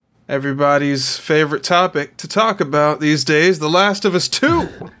everybody's favorite topic to talk about these days, The Last of Us 2.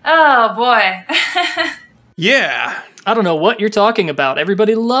 Oh, boy. Yeah. I don't know what you're talking about.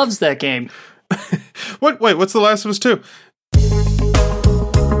 Everybody loves that game. Wait, what's The Last of Us 2?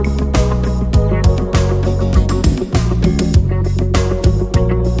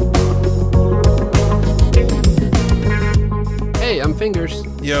 Hey, I'm Fingers.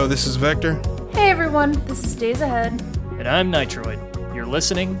 Yo, this is Vector. Hey, everyone. This is Days Ahead. And I'm Nitroid. You're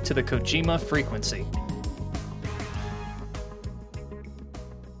listening to the Kojima Frequency.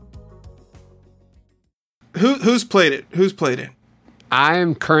 Who's played it?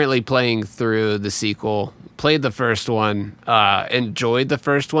 I'm currently playing through the sequel. Played the first one. Enjoyed the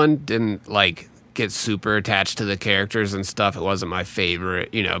first one. Didn't, get super attached to the characters and stuff. It wasn't my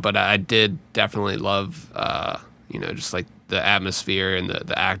favorite, but I did definitely love, just, the atmosphere and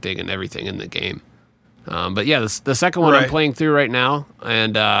the acting and everything in the game. But yeah, the second one I'm playing through right now,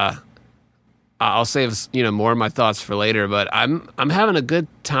 and I'll save more of my thoughts for later. But I'm having a good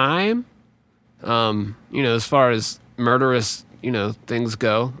time. As far as murderous things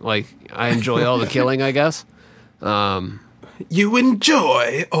go, I enjoy all the killing, I guess. You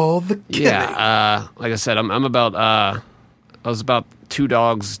enjoy all the killing. Yeah. Like I said, I'm about I was about 2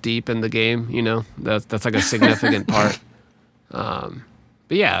 dogs deep in the game. That's like a significant part.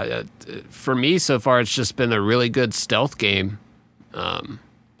 But yeah, for me so far, it's just been a really good stealth game.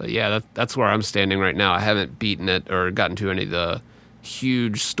 But yeah, that's where I'm standing right now. I haven't beaten it or gotten to any of the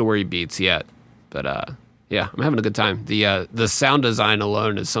huge story beats yet. But yeah, I'm having a good time. The sound design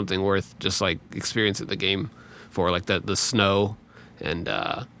alone is something worth just experiencing the game for, the snow and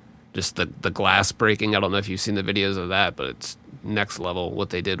just the glass breaking. I don't know if you've seen the videos of that, but it's next level what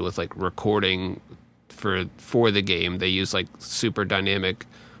they did with recording for the game. They use super dynamic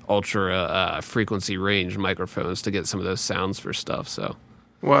ultra frequency range microphones to get some of those sounds for stuff. So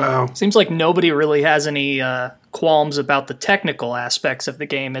wow, seems like nobody really has any qualms about the technical aspects of the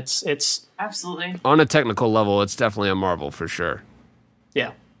game. It's absolutely on a technical level, it's definitely a marvel for sure.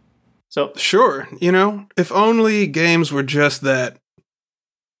 Yeah. So sure, if only games were just that.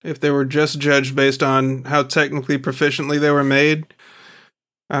 If they were just judged based on how technically proficiently they were made,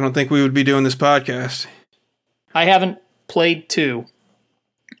 I don't think we would be doing this podcast. I haven't played 2.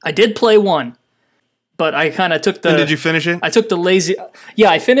 I did play 1, but I kind of took the... And did you finish it? I took the lazy...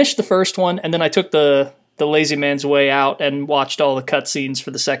 Yeah, I finished the first one, and then I took the lazy man's way out and watched all the cutscenes for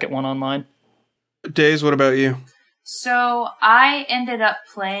the second one online. Days, what about you? So I ended up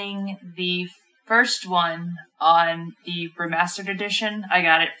playing the first one on the remastered edition. I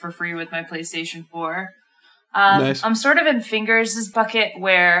got it for free with my PlayStation 4. Nice. I'm sort of in Fingers' bucket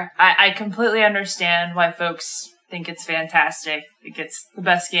where I completely understand why folks think it's fantastic. Think it's the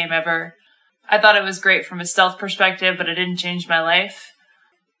best game ever. I thought it was great from a stealth perspective, but it didn't change my life.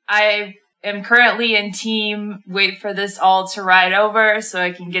 I am currently in team wait for this all to ride over so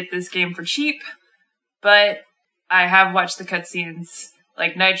I can get this game for cheap. But I have watched the cutscenes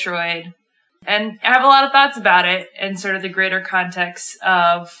like Nitroid, and I have a lot of thoughts about it and sort of the greater context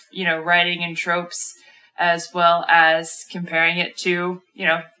of, writing and tropes, as well as comparing it to,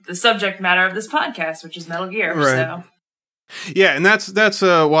 the subject matter of this podcast, which is Metal Gear. Right. So. Yeah, and that's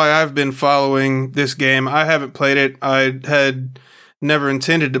why I've been following this game. I haven't played it. I had never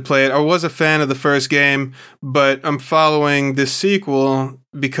intended to play it. I was a fan of the first game, but I'm following this sequel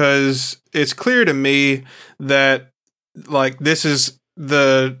because it's clear to me that this is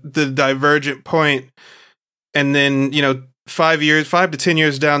the divergent point, and then 5 to 10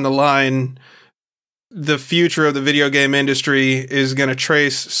 years down the line, the future of the video game industry is going to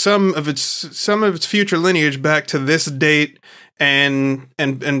trace some of its future lineage back to this date, and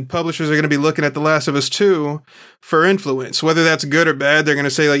publishers are going to be looking at The Last of Us 2 for influence. Whether that's good or bad, they're going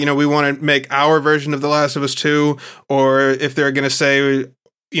to say we want to make our version of The Last of Us 2, or if they're going to say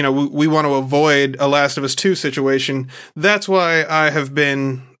we want to avoid a Last of Us 2 situation. That's why I have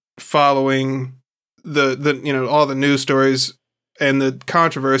been following the all the news stories and the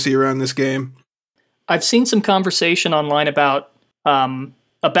controversy around this game. I've seen some conversation online about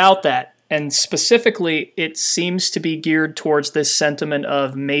that, and specifically, it seems to be geared towards this sentiment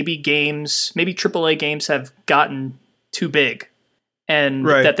of maybe AAA games have gotten too big, and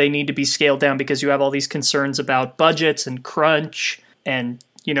that they need to be scaled down because you have all these concerns about budgets and crunch and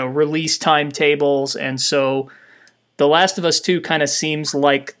release timetables, and so The Last of Us 2 kind of seems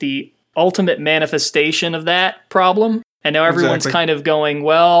like the ultimate manifestation of that problem. And now everyone's kind of going,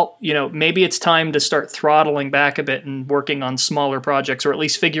 well, maybe it's time to start throttling back a bit and working on smaller projects, or at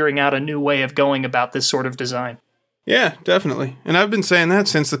least figuring out a new way of going about this sort of design. Yeah, definitely. And I've been saying that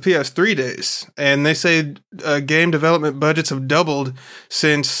since the PS3 days. And they say game development budgets have doubled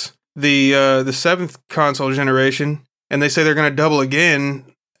since the seventh console generation, and they say they're going to double again.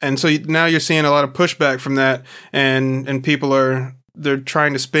 And so now you're seeing a lot of pushback from that, and people they're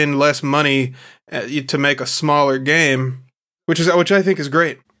trying to spend less money to make a smaller game, which I think is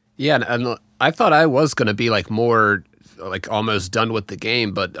great. Yeah, and I thought I was going to be like more like almost done with the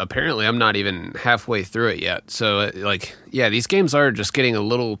game, but apparently I'm not even halfway through it yet. So like, yeah, these games are just getting a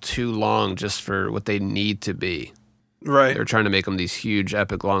little too long just for what they need to be. Right. They're trying to make them these huge,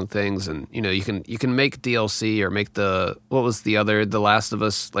 epic, long things, and you can make DLC or make the Last of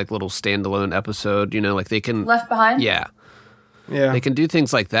Us like little standalone episode. Like they can Left Behind. Yeah. They can do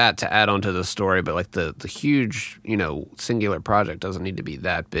things like that to add on to the story, but like the huge singular project doesn't need to be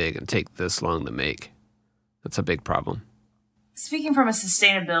that big and take this long to make. That's a big problem. Speaking from a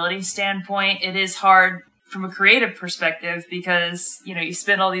sustainability standpoint, it is hard from a creative perspective because you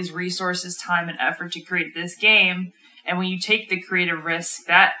spend all these resources, time, and effort to create this game. And when you take the creative risk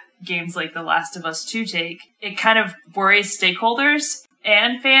that games like The Last of Us 2 take, it kind of worries stakeholders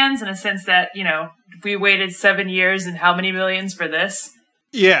and fans in a sense that, we waited 7 years and how many millions for this?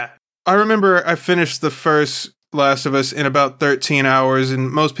 Yeah. I remember I finished the first Last of Us in about 13 hours, and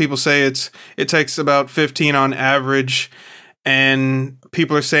most people say it takes about 15 on average. And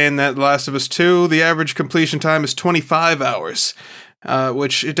people are saying that Last of Us 2, the average completion time is 25 hours.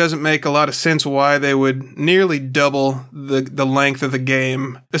 Which it doesn't make a lot of sense why they would nearly double the length of the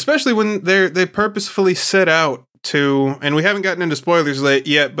game, especially when they purposefully set out to, and we haven't gotten into spoilers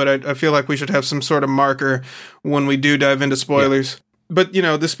yet, but I feel like we should have some sort of marker when we do dive into spoilers. Yeah. But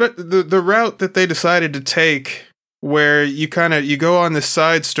the route that they decided to take, where you go on this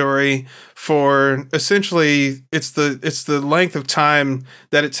side story for essentially it's the length of time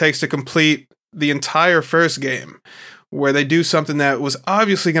that it takes to complete the entire first game, where they do something that was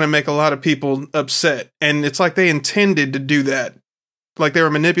obviously going to make a lot of people upset. And it's like they intended to do that. Like they were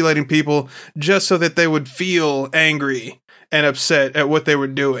manipulating people just so that they would feel angry and upset at what they were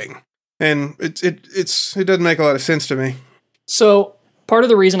doing. And it doesn't make a lot of sense to me. So part of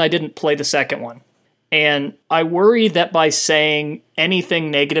the reason I didn't play the second one, and I worry that by saying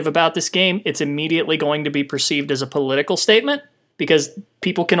anything negative about this game, it's immediately going to be perceived as a political statement, because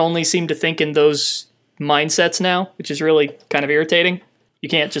people can only seem to think in those mindsets now, which is really kind of irritating. You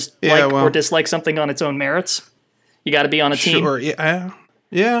can't just or dislike something on its own merits. You got to be on a team. Sure, yeah.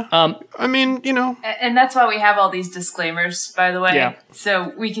 I mean, And that's why we have all these disclaimers, by the way. Yeah.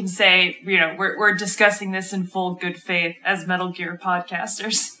 So we can say, we're discussing this in full good faith as Metal Gear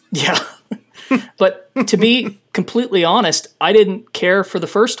podcasters. Yeah. But to be completely honest, I didn't care for the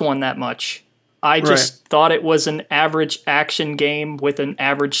first one that much. I just thought it was an average action game with an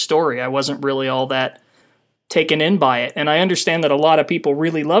average story. I wasn't really all that taken in by it. And I understand that a lot of people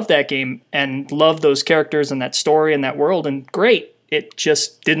really love that game and love those characters and that story and that world, and great. It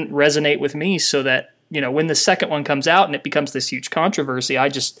just didn't resonate with me, so that, when the second one comes out and it becomes this huge controversy, I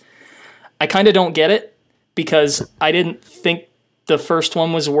kind of don't get it, because I didn't think the first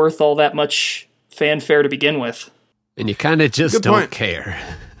one was worth all that much fanfare to begin with. And you kind of just don't care.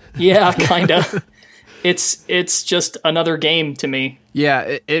 Yeah, kind of. It's just another game to me.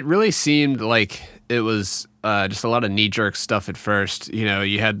 Yeah, it really seemed like it was just a lot of knee-jerk stuff at first.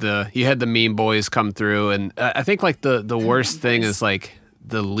 You had the meme boys come through, and I think like the worst thing is like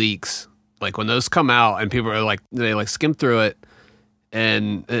the leaks. Like when those come out and people are like, they like skim through it,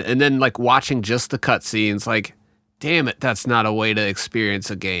 and then like watching just the cutscenes, like, damn it, that's not a way to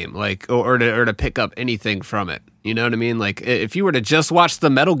experience a game, like or to pick up anything from it. You know what I mean? Like if you were to just watch the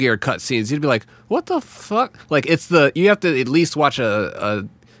Metal Gear cutscenes, you'd be like, what the fuck? Like you have to at least watch a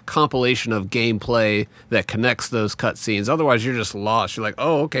compilation of gameplay that connects those cutscenes. Otherwise, you're just lost. You're like,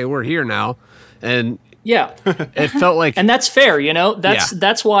 oh, okay, we're here now. And yeah, it felt like, and that's fair.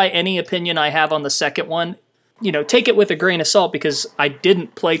 That's why any opinion I have on the second one, take it with a grain of salt, because I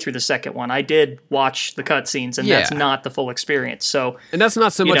didn't play through the second one. I did watch the cutscenes, and that's not the full experience. So, and that's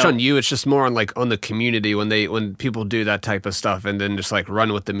not so much on you. It's just more on the community when people do that type of stuff and then just like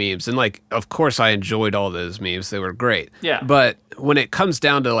run with the memes. And like, of course, I enjoyed all those memes. They were great. Yeah. But when it comes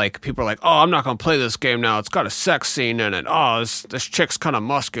down to like, people are like, oh, I'm not going to play this game now. It's got a sex scene in it. Oh, this chick's kind of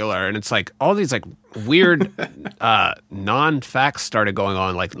muscular. And it's like all these like weird non-facts started going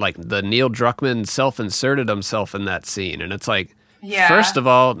on. Like the Neil Druckmann self-inserted himself in that scene. And it's like, first of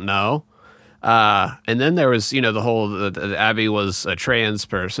all, no. And then there was, the whole, that Abby was a trans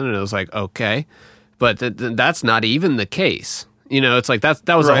person, and it was like, okay. But that's not even the case. It's like that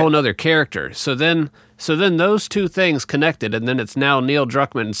was a whole nother character. So then those two things connected, and then it's now Neil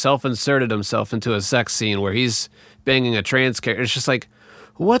Druckmann self-inserted himself into a sex scene where he's banging a trans character. It's just like,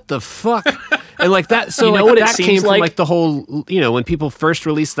 what the fuck? And like that, so like that came from like the whole, when people first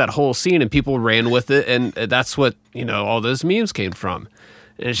released that whole scene and people ran with it, and that's what, all those memes came from.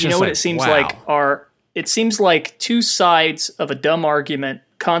 And it's just what it seems like it seems like two sides of a dumb argument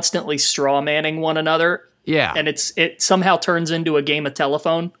constantly straw manning one another. Yeah. And it somehow turns into a game of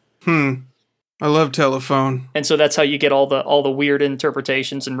telephone. I love telephone. And so that's how you get all the weird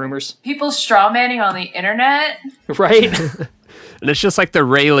interpretations and rumors. People straw manning on the internet. Right? And it's just like the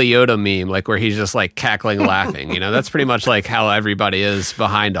Ray Liotta meme, like where he's just like cackling, laughing. That's pretty much like how everybody is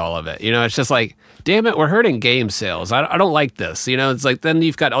behind all of it. It's just like, damn it, we're hurting game sales. I don't like this. It's like then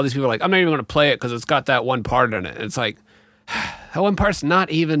you've got all these people like, I'm not even going to play it because it's got that one part in it. And it's like, that one part's not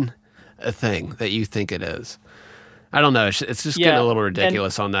even a thing that you think it is. I don't know. It's just getting a little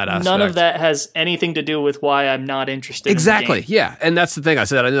ridiculous on that aspect. None of that has anything to do with why I'm not interested exactly. in the game. Yeah. And that's the thing I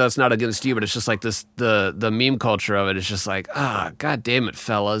said. I know that's not against you, but it's just like this, the meme culture of it is just like, God damn it,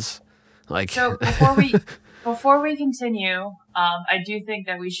 fellas. Like, so before we continue, I do think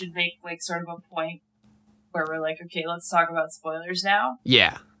that we should make like sort of a point where we're like, okay, let's talk about spoilers now.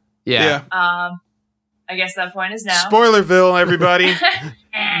 Yeah. I guess that point is now. Spoilerville, everybody.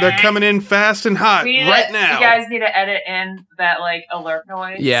 They're coming in fast and hot right now. You guys need to edit in that like alert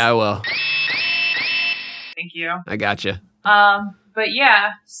noise. Yeah, I will. Thank you. I got you. But yeah,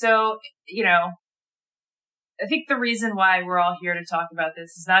 so, I think the reason why we're all here to talk about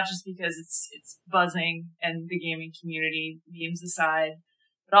this is not just because it's buzzing and the gaming community, memes aside,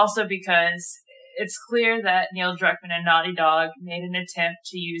 but also because it's clear that Neil Druckmann and Naughty Dog made an attempt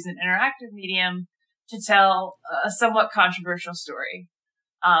to use an interactive medium to tell a somewhat controversial story.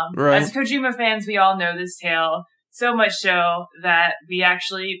 Right. As Kojima fans, we all know this tale, so much so that we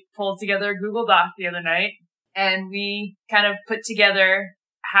actually pulled together a Google Doc the other night, and we kind of put together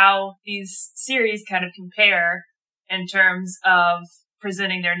how these series kind of compare in terms of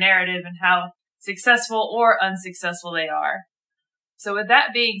presenting their narrative and how successful or unsuccessful they are. So with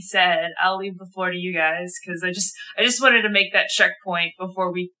that being said, I'll leave the floor to you guys, because I just wanted to make that checkpoint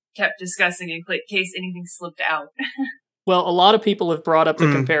before we kept discussing in case anything slipped out. Well, a lot of people have brought up the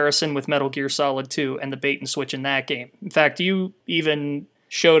comparison with Metal Gear Solid 2 and the bait and switch in that game. In fact, you even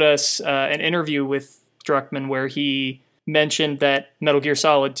showed us an interview with Druckmann where he mentioned that Metal Gear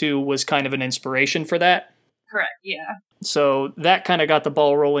Solid 2 was kind of an inspiration for that. Correct, yeah. So that kind of got the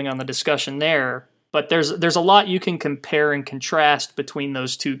ball rolling on the discussion there. But there's a lot you can compare and contrast between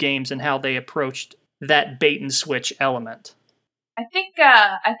those two games and how they approached that bait and switch element. I think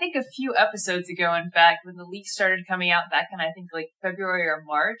a few episodes ago, in fact, when the leaks started coming out back in, I think, like February or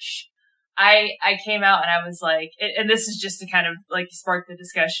March, I came out and I was like, and this is just to kind of like spark the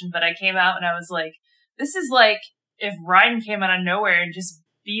discussion, but I came out and I was like, this is like if Raiden came out of nowhere and just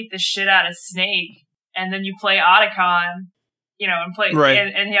beat the shit out of Snake, and then you play Otacon, and play, right.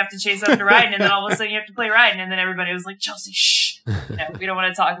 and you have to chase after Raiden, and then all of a sudden you have to play Raiden, and then everybody was like, Chelsea, shh. We don't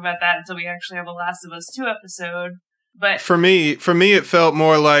want to talk about that until we actually have a Last of Us 2 episode. But for me, it felt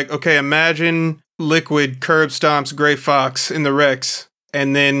more like, okay, imagine Liquid curb stomps Gray Fox in the Rex,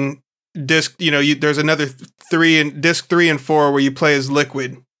 and then there's another disc 3 and 4 where you play as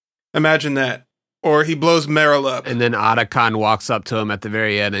Liquid. Imagine that. Or he blows Meryl up. And then Otacon walks up to him at the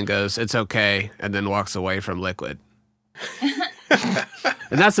very end and goes, "It's okay," and then walks away from Liquid.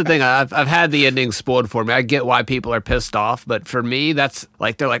 And that's the thing. I've had the ending spoiled for me. I get why people are pissed off, but for me, that's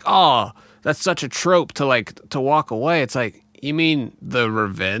like they're like, "Oh, that's such a trope to walk away." It's like, you mean the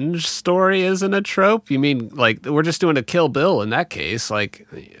revenge story isn't a trope? You mean like we're just doing a Kill Bill in that case? Like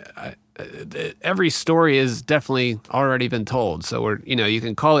every story is definitely already been told. So we're you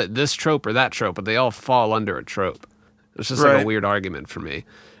can call it this trope or that trope, but they all fall under a trope. It's just like a weird argument for me.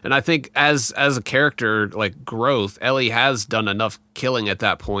 And I think as a character like growth, Ellie has done enough killing at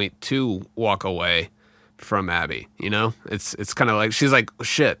that point to walk away from Abby. It's kind of like she's like,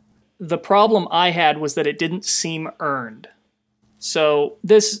 shit. The problem I had was that it didn't seem earned. So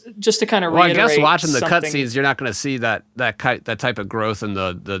this, just to kind of reiterate, I guess watching the cutscenes, you're not going to see that type of growth in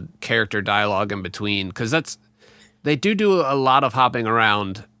the character dialogue in between, because they do a lot of hopping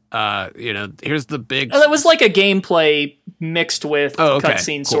around. Here's the big. It was like a gameplay mixed with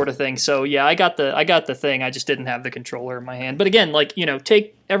cutscene sort of thing. So yeah, I got the thing. I just didn't have the controller in my hand. But again,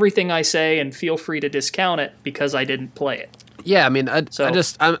 take everything I say and feel free to discount it because I didn't play it. Yeah, I mean,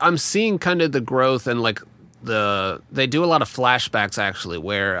 I'm seeing kind of the growth and like they do a lot of flashbacks actually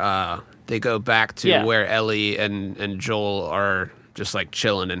where they go back to where Ellie and Joel are just like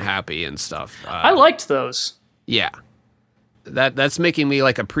chilling and happy and stuff. I liked those. Yeah. that's making me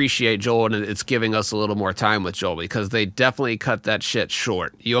like appreciate Joel, and it's giving us a little more time with Joel, because they definitely cut that shit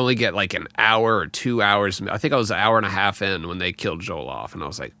short. You only get like an hour or 2 hours. I think I was an hour and a half in when they killed Joel off, and I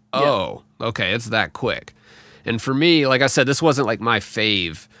was like, oh, okay, it's that quick. And for me, like I said, this wasn't like my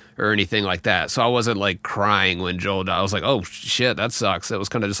fave or anything like that, so I wasn't like crying when Joel died. I was like, oh shit, that sucks. It was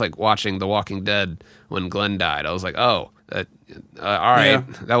kind of just like watching The Walking Dead when Glenn died. I was like, oh, all right,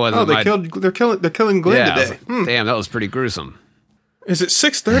 that wasn't. Oh, they're killing Glenn today. Like, damn, that was pretty gruesome. Is it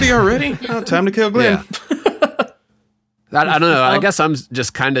 6:30 already? Oh, time to kill Glenn. Yeah. I don't know. I guess I'm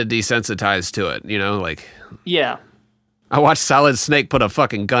just kind of desensitized to it. You know, like I watched Solid Snake put a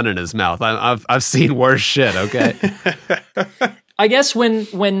fucking gun in his mouth. I've seen worse shit. Okay. I guess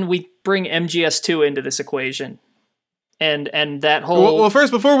when we bring MGS2 into this equation, and that whole well,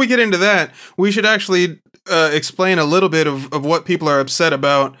 first, before we get into that, we should actually explain a little bit of what people are upset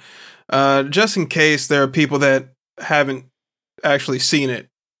about, just in case there are people that haven't actually seen it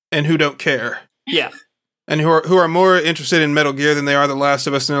and who don't care. Yeah. And who are more interested in Metal Gear than they are The Last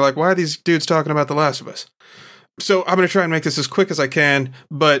of Us, and they're like, why are these dudes talking about The Last of Us? So I'm going to try and make this as quick as I can.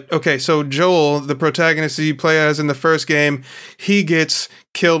 But, okay, so Joel, the protagonist that you play as in the first game, he gets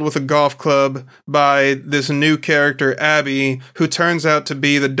killed with a golf club by this new character, Abby, who turns out to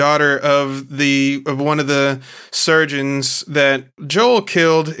be the daughter of one of the surgeons that Joel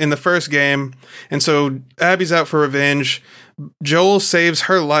killed in the first game. And so Abby's out for revenge. Joel saves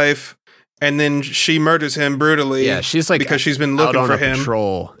her life, and then she murders him brutally. Yeah, she's like because she's been looking out on for a him.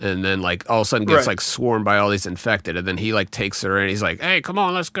 Patrol, and then like all of a sudden gets like swarmed by all these infected, and then he like takes her and he's like, "Hey, come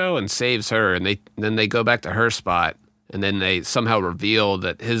on, let's go," and saves her. And then they go back to her spot, and then they somehow reveal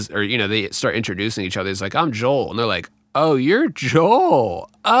that they start introducing each other. He's like, "I'm Joel," and they're like, "Oh, you're Joel.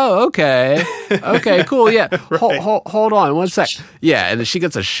 Oh, okay. Okay, cool. Yeah. Hold on 1 sec." Yeah, and then she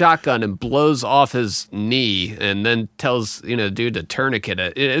gets a shotgun and blows off his knee, and then tells dude to tourniquet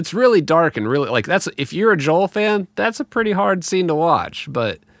it. It's really dark and really like that's if you're a Joel fan, that's a pretty hard scene to watch.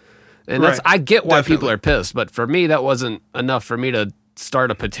 I get why people are pissed, but for me, that wasn't enough for me to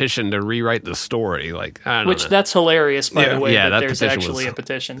start a petition to rewrite the story. Like, I don't know. That's hilarious, by the way. Yeah, that that there's petition actually was- a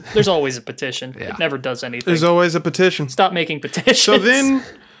petition. There's always a petition. Yeah. It never does anything. There's always a petition. Stop making petitions.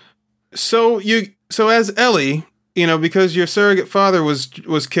 So as Ellie, because your surrogate father was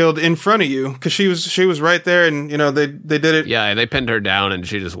killed in front of you, because she was right there, and they did it. Yeah, they pinned her down, and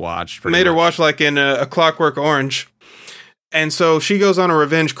she just watched. Made her watch like in a Clockwork Orange. And so she goes on a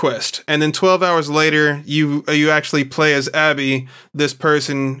revenge quest, and then 12 hours later, you actually play as Abby, this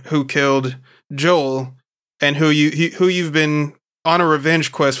person who killed Joel, and who you've been on a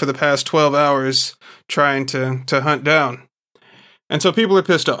revenge quest for the past 12 hours trying to hunt down. And so people are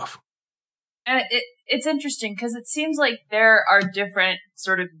pissed off. And it's interesting because it seems like there are different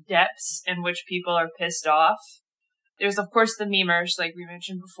sort of depths in which people are pissed off. There's, of course, the memers, like we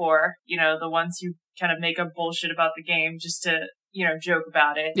mentioned before, the ones who kind of make up bullshit about the game just to, joke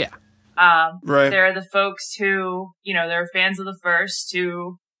about it. Yeah. Right. There are the folks who, they're fans of the first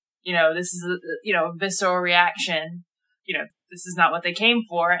who, this is a visceral reaction. This is not what they came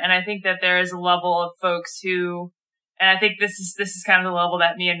for. And I think that there is a level of folks who, and I think this is kind of the level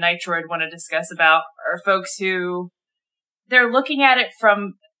that me and Nitroid want to discuss about, are folks who they're looking at it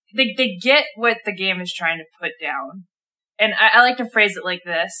from, they get what the game is trying to put down. And I like to phrase it like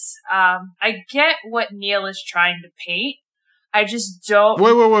this. I get what Neil is trying to paint. I just don't...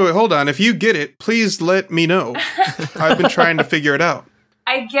 Wait, hold on. If you get it, please let me know. I've been trying to figure it out.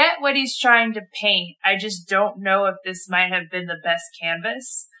 I get what he's trying to paint. I just don't know if this might have been the best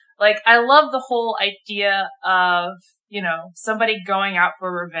canvas. Like, I love the whole idea of, somebody going out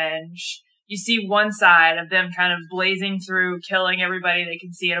for revenge. You see one side of them kind of blazing through, killing everybody they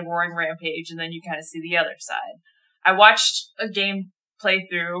can see in a roaring rampage, and then you kind of see the other side. I watched a game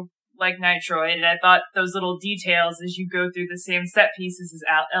playthrough like Nitroid, and I thought those little details as you go through the same set pieces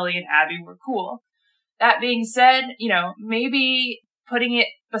as Ellie and Abby were cool. That being said, maybe putting it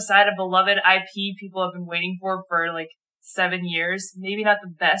beside a beloved IP people have been waiting for like 7 years, maybe not the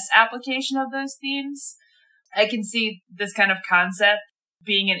best application of those themes. I can see this kind of concept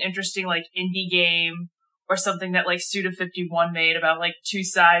being an interesting like indie game or something that like Suda51 made about like two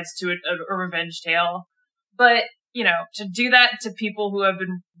sides to a revenge tale. But, to do that to people who have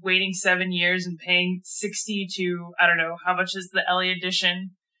been waiting 7 years and paying 60 to, I don't know, how much is the Ellie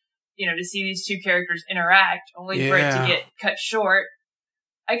edition, to see these two characters interact, only for it to get cut short.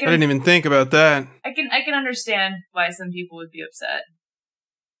 I didn't even think about that. I can understand why some people would be upset.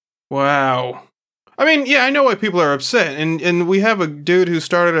 Wow. I mean, yeah, I know why people are upset. And we have a dude who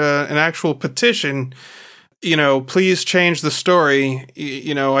started an actual petition, please change the story.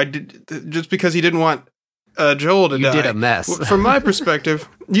 Just because he didn't want Joel to die. You did a mess. From my perspective,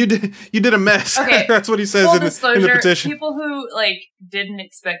 you did a mess. Okay. That's what he says Full in the petition. People who didn't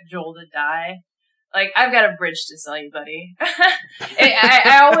expect Joel to die, I've got a bridge to sell you, buddy.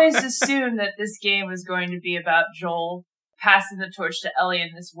 I always assumed that this game was going to be about Joel passing the torch to Ellie in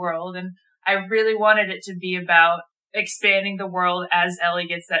this world, and I really wanted it to be about expanding the world as Ellie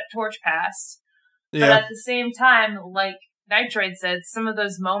gets that torch passed. Yeah. But at the same time, like Nitroid said, some of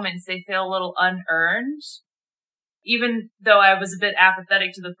those moments, they feel a little unearned. Even though I was a bit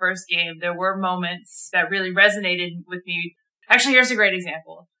apathetic to the first game, there were moments that really resonated with me. Actually, here's a great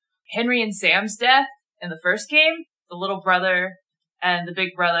example. Henry and Sam's death in the first game, the little brother and the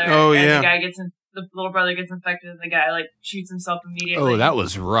big brother. Oh, and yeah. The little brother gets infected and the guy shoots himself immediately. Oh, that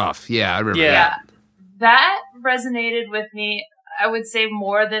was rough. Yeah, I remember Yeah. that. That resonated with me, I would say,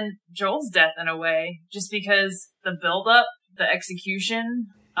 more than Joel's death in a way, just because the build-up, the execution.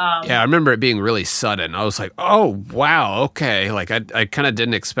 Yeah, I remember it being really sudden. I was like, "Oh, wow, okay." I kind of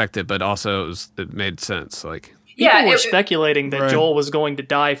didn't expect it, but also it made sense. People were speculating that Right. Joel was going to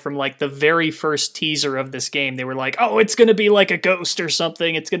die from the very first teaser of this game. They were like, "Oh, it's going to be like a ghost or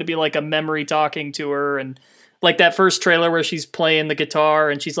something. It's going to be like a memory talking to her." And that first trailer where she's playing the guitar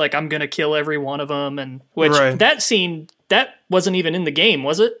and she's like, "I'm going to kill every one of them." And that scene, that wasn't even in the game,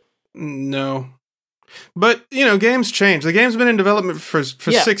 was it? No. But, games change. The game's been in development for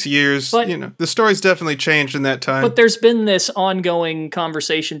 6 years. But, the story's definitely changed in that time. But there's been this ongoing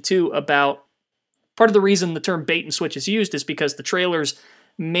conversation, too, about part of the reason the term bait and switch is used is because the trailers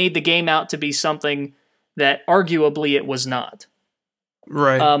made the game out to be something that arguably it was not.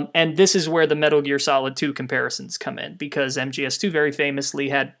 Right. And this is where the Metal Gear Solid 2 comparisons come in, because MGS2 very famously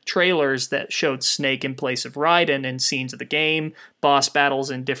had trailers that showed Snake in place of Raiden in scenes of the game, boss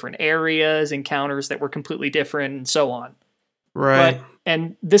battles in different areas, encounters that were completely different, and so on. Right.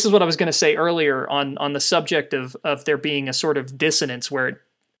 And this is what I was going to say earlier on the subject of there being a sort of dissonance where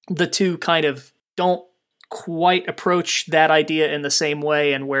the two kind of don't quite approach that idea in the same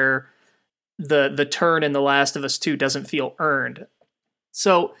way, and where the turn in The Last of Us 2 doesn't feel earned.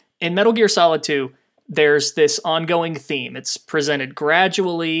 So, in Metal Gear Solid 2, there's this ongoing theme. It's presented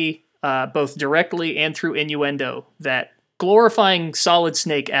gradually, both directly and through innuendo, that glorifying Solid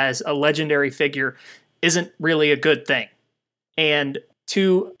Snake as a legendary figure isn't really a good thing. And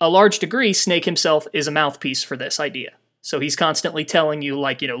to a large degree, Snake himself is a mouthpiece for this idea. So he's constantly telling you,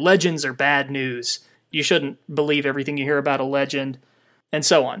 legends are bad news. You shouldn't believe everything you hear about a legend, and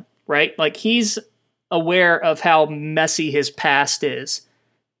so on, right? He's aware of how messy his past is,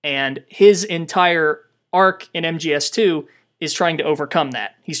 and his entire arc in MGS2 is trying to overcome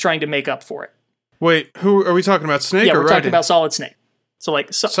that. He's trying to make up for it. Wait, who are we talking about? Snake or we're Raiden? talking about Solid Snake. So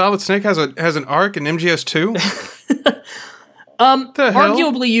Solid Snake has an arc in MGS2?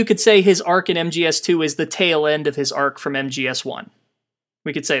 Arguably, you could say his arc in MGS2 is the tail end of his arc from MGS1.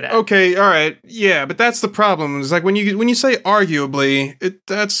 We could say that. Okay, all right, yeah, but that's the problem. It's when you say arguably,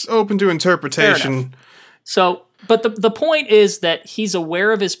 that's open to interpretation. So, but the point is that he's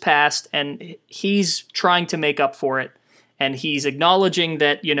aware of his past and he's trying to make up for it, and he's acknowledging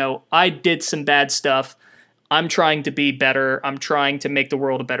that I did some bad stuff. I'm trying to be better. I'm trying to make the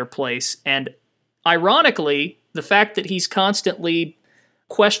world a better place. And ironically, the fact that he's constantly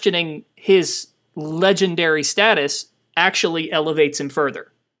questioning his legendary status actually elevates him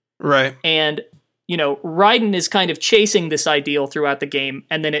further. Right. And, Raiden is kind of chasing this ideal throughout the game,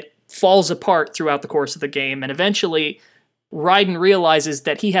 and then it falls apart throughout the course of the game. And eventually, Raiden realizes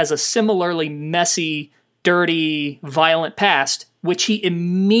that he has a similarly messy, dirty, violent past, which he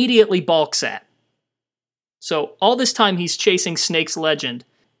immediately balks at. So all this time he's chasing Snake's legend,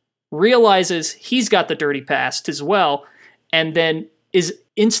 realizes he's got the dirty past as well, and then is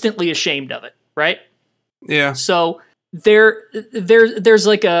instantly ashamed of it, right? Yeah. So there's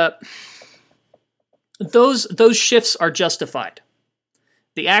those shifts are justified.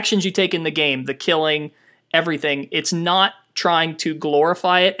 The actions you take in the game, the killing, everything, it's not trying to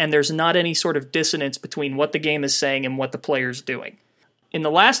glorify it, and there's not any sort of dissonance between what the game is saying and what the player's doing. In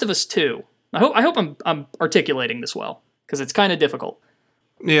The Last of Us 2, I hope I'm articulating this well, because it's kind of difficult.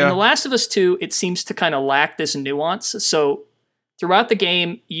 Yeah. In The Last of Us 2, it seems to kind of lack this nuance. So throughout the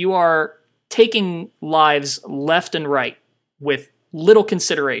game, you are taking lives left and right with little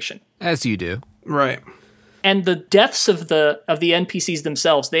consideration. As you do. Right. And the deaths of the NPCs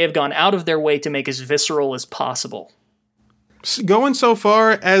themselves, they have gone out of their way to make as visceral as possible. Going so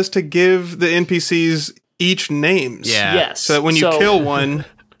far as to give the NPCs each names. Yeah. Yes. So that when you kill one...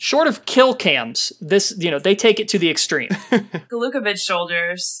 Short of kill cams, they take it to the extreme. The Lukovich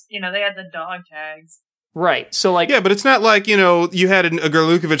shoulders, they had the dog tags. Right. So like, Yeah, but it's not like, you had a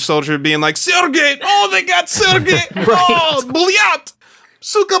Gorlukovich soldier being like, Sergey! Oh, they got Sergey! Oh, Bulyat!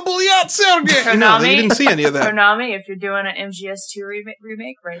 Suka Bulyat, Sergey! No, you didn't see any of that. Konami, if you're doing an MGS2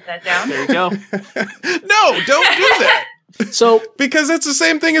 remake, write that down. There you go. No, don't do that. So because it's the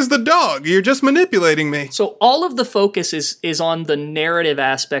same thing as the dog. You're just manipulating me. So all of the focus is on the narrative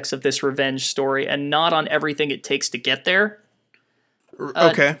aspects of this revenge story and not on everything it takes to get there.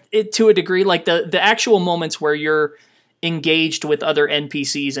 Okay. To a degree, like the actual moments where you're engaged with other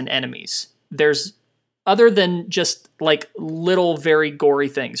NPCs and enemies. There's, other than just like little very gory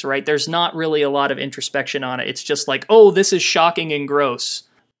things, right? There's not really a lot of introspection on it. It's just like, oh, this is shocking and gross.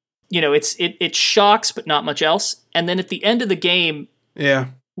 It shocks, but not much else. And then at the end of the game,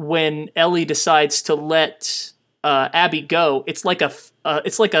 when Ellie decides to let Abby go, it's like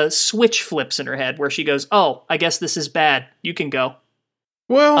a switch flips in her head where she goes, "Oh, I guess this is bad. You can go."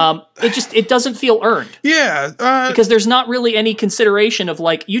 Well, it doesn't feel earned. Yeah, because there's not really any consideration of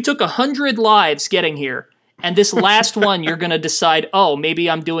like, you took 100 lives getting here, and this last one you're going to decide, oh, maybe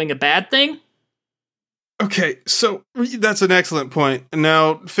I'm doing a bad thing. Okay, so that's an excellent point.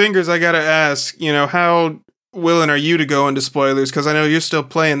 Now, Fingers, I gotta ask, how willing are you to go into spoilers? Because I know you're still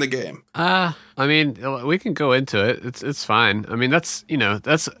playing the game. I mean, we can go into it. It's fine. I mean, that's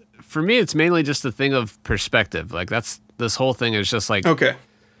for me, it's mainly just a thing of perspective. Like this whole thing is just like, okay,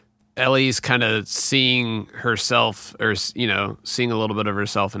 Ellie's kind of seeing herself, or seeing a little bit of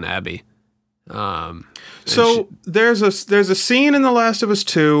herself in Abby. There's a scene in The Last of Us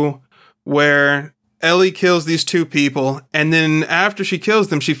 2 where Ellie kills these two people, and then after she kills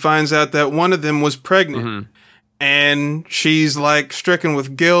them, she finds out that one of them was pregnant. Mm-hmm. And she's like stricken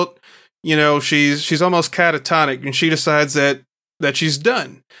with guilt. She's almost catatonic, and she decides that she's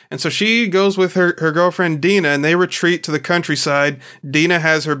done. And so she goes with her girlfriend Dina, and they retreat to the countryside. Dina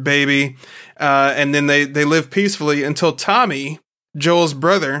has her baby, and then they live peacefully until Tommy, Joel's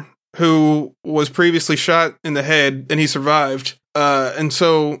brother, who was previously shot in the head, and he survived. And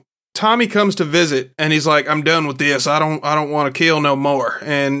so Tommy comes to visit, and he's like, "I'm done with this. I don't want to kill no more."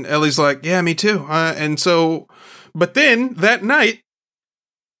 And Ellie's like, "Yeah, me too." But then that night,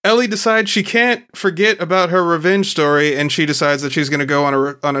 Ellie decides she can't forget about her revenge story, and she decides that she's going to go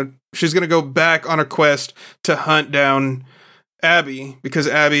she's going to go back on a quest to hunt down Abby, because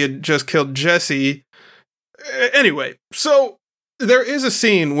Abby had just killed Jesse. Anyway, so there is a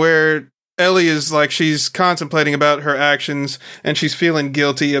scene where Ellie is like, she's contemplating about her actions, and she's feeling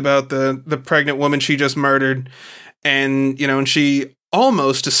guilty about the pregnant woman she just murdered. And, and she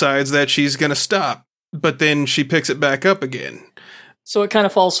almost decides that she's going to stop, but then she picks it back up again. So it kind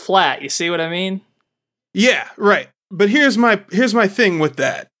of falls flat. You see what I mean? Yeah, right. But here's my thing with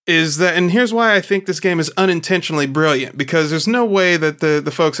that. And here's why I think this game is unintentionally brilliant, because there's no way that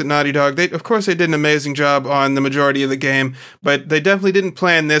the folks at Naughty Dog, of course they did an amazing job on the majority of the game, but they definitely didn't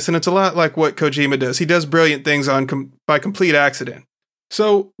plan this, and it's a lot like what Kojima does. He does brilliant things by complete accident.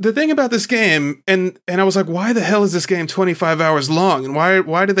 So the thing about this game, and I was like, why the hell is this game 25 hours long? And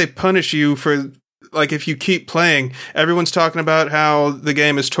why do they punish you for, like, if you keep playing? Everyone's talking about how the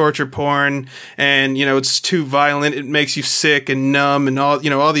game is torture porn, and, it's too violent. It makes you sick and numb and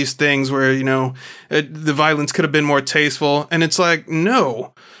all these things where, the violence could have been more tasteful. And it's like,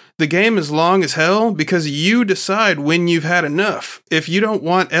 no, the game is long as hell because you decide when you've had enough. If you don't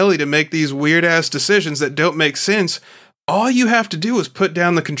want Ellie to make these weird ass decisions that don't make sense, all you have to do is put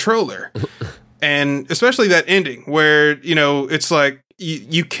down the controller. And especially that ending where, it's like,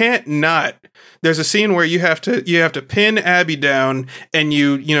 you can't not. There's a scene where you have to pin Abby down, and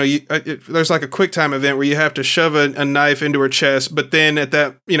there's like a quick time event where you have to shove a knife into her chest. But then at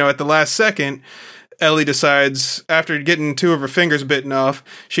that, at the last second, Ellie decides, after getting two of her fingers bitten off,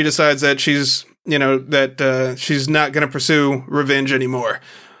 she decides that she's she's not going to pursue revenge anymore.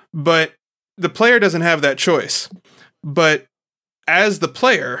 But the player doesn't have that choice. But as the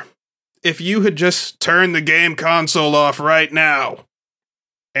player, if you had just turned the game console off right now,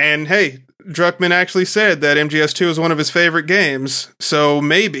 and hey, Druckmann actually said that MGS2 is one of his favorite games, so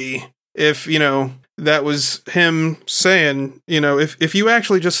maybe if, that was him saying, if you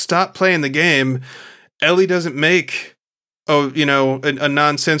actually just stop playing the game, Ellie doesn't make a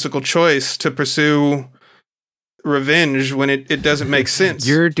nonsensical choice to pursue revenge when it doesn't make sense.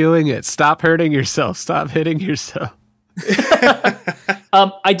 You're doing it. Stop hurting yourself. Stop hitting yourself.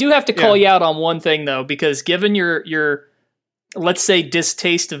 I do have to call you out on one thing, though, because given your let's say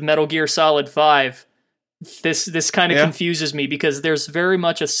distaste of Metal Gear Solid 5, this kind of confuses me, because there's very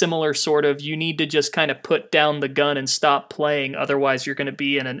much a similar sort of, you need to just kind of put down the gun and stop playing, otherwise you're going to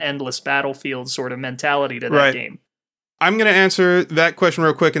be in an endless battlefield sort of mentality to that game. I'm going to answer that question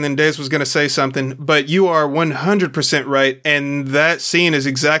real quick, and then Daze was going to say something, but you are 100% right, and that scene is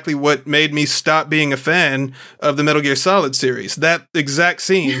exactly what made me stop being a fan of the Metal Gear Solid series. That exact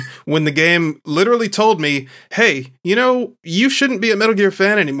scene, when the game literally told me, hey, you shouldn't be a Metal Gear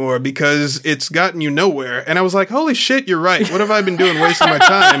fan anymore because it's gotten you nowhere. And I was like, holy shit, you're right. What have I been doing wasting my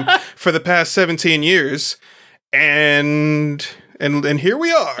time for the past 17 years? And here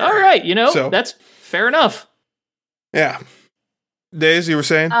we are. All right, that's fair enough. Yeah. Days, you were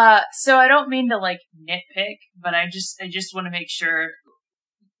saying? So I don't mean to nitpick, but I just want to make sure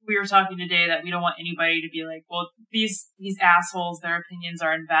we were talking today that we don't want anybody to be like, well, these assholes, their opinions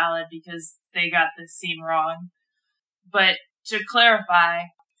are invalid because they got this scene wrong. But to clarify,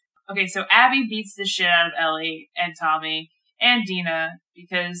 okay, so Abby beats the shit out of Ellie and Tommy and Dina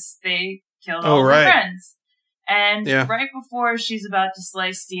because they killed all their friends. And right before she's about to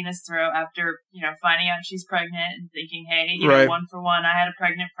slice Dina's throat after, finding out she's pregnant and thinking, hey, one for one, I had a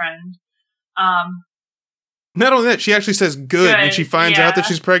pregnant friend. Not only that, she actually says good when she finds out that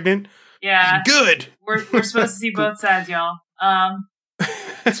she's pregnant. Yeah. Good. We're supposed to see both sides, y'all.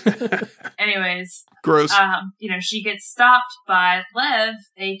 Anyways. Gross. She gets stopped by Lev,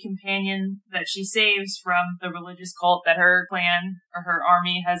 a companion that she saves from the religious cult that her clan or her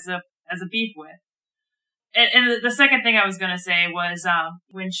army has a beef with. And the second thing I was going to say was,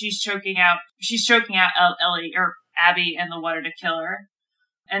 when she's choking out Ellie or Abby in the water to kill her.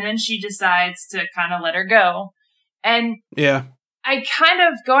 And then she decides to kind of let her go. And I kind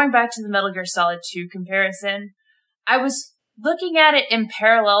of, going back to the Metal Gear Solid 2 comparison, I was looking at it in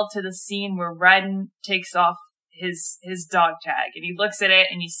parallel to the scene where Raiden takes off his dog tag. And he looks at it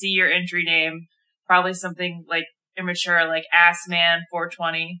and you see your entry name, probably something like immature, like Assman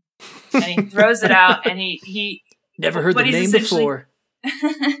 420. And he throws it out, and he never heard the name before.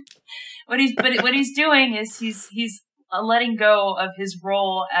 What he's doing is he's letting go of his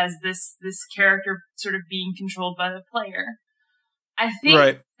role as this character sort of being controlled by the player. I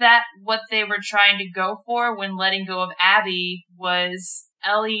think that what they were trying to go for when letting go of Abby was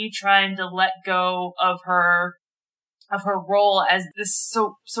Ellie trying to let go of her role as this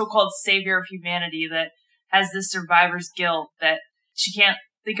so-called savior of humanity that has this survivor's guilt that she can't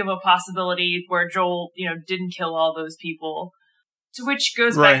think of a possibility where Joel, didn't kill all those people. To which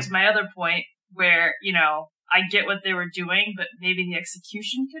goes back to my other point where, I get what they were doing, but maybe the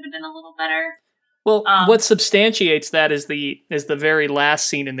execution could have been a little better. Well, what substantiates that is the very last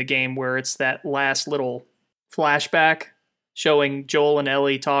scene in the game where it's that last little flashback showing Joel and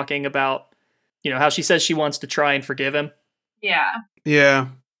Ellie talking about, how she says she wants to try and forgive him. Yeah. Yeah.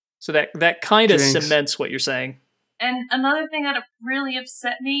 So that kind of cements what you're saying. And another thing that really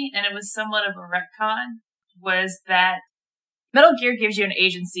upset me, and it was somewhat of a retcon, was that Metal Gear gives you an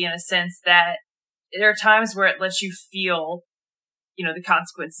agency in a sense that there are times where it lets you feel, the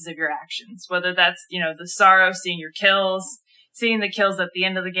consequences of your actions. Whether that's, the sorrow, seeing your kills, seeing the kills at the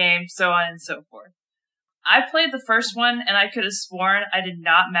end of the game, so on and so forth. I played the first one, and I could have sworn I did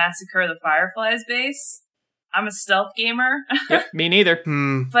not massacre the Fireflies base. I'm a stealth gamer. Yep, me neither.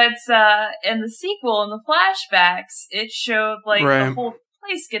 But in the sequel, in the flashbacks, it showed the whole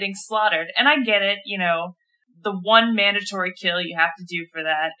place getting slaughtered. And I get it, the one mandatory kill you have to do for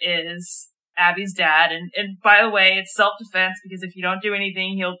that is Abby's dad. And by the way, it's self-defense because if you don't do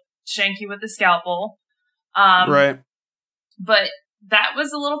anything, he'll shank you with a scalpel. But that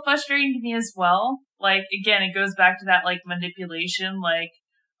was a little frustrating to me as well. Again, it goes back to that manipulation,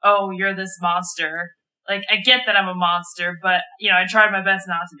 oh, you're this monster. I get that I'm a monster, but, I tried my best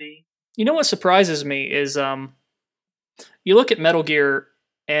not to be. You know what surprises me is you look at Metal Gear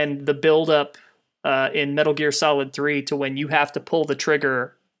and the build-up in Metal Gear Solid 3 to when you have to pull the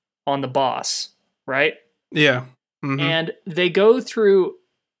trigger on the boss, right? Yeah. Mm-hmm. And they go through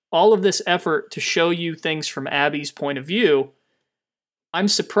all of this effort to show you things from Abby's point of view. I'm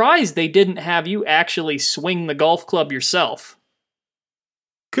surprised they didn't have you actually swing the golf club yourself.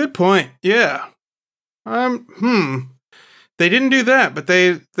 Good point. Yeah. They didn't do that, but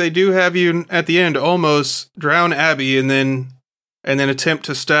they do have you at the end almost drown Abby and then attempt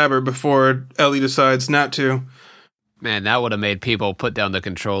to stab her before Ellie decides not to. Man, that would have made people put down the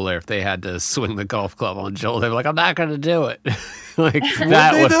controller if they had to swing the golf club on Joel. They were like, I'm not going to do it.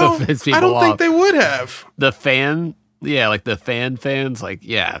 That would have pissed people off. I don't think they would have. The fan, the fans,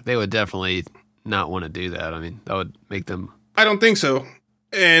 they would definitely not want to do that. I mean, that would make them... I don't think so.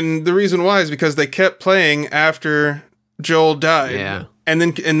 And the reason why is because they kept playing after Joel died. Yeah. And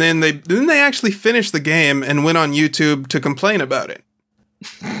then they actually finished the game and went on YouTube to complain about it.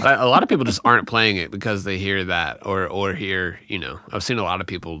 A lot of people just aren't playing it because they hear that or hear, I've seen a lot of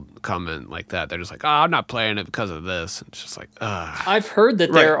people comment like that. They're just like, oh, I'm not playing it because of this. It's just like, ugh. I've heard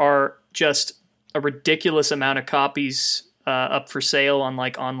that there are just a ridiculous amount of copies up for sale on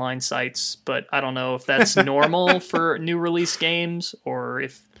like online sites, but I don't know if that's normal for new release games or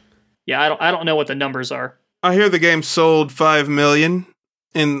if, I don't know what the numbers are. I hear the game sold 5 million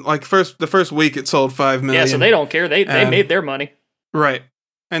in like the first week. It sold 5 million. Yeah, so they don't care. They made their money. Right.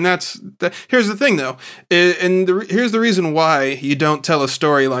 And here's the thing, though, here's the reason why you don't tell a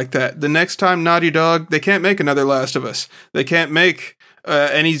story like that. The next time Naughty Dog, they can't make another Last of Us. They can't make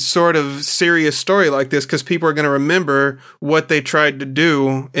any sort of serious story like this because people are going to remember what they tried to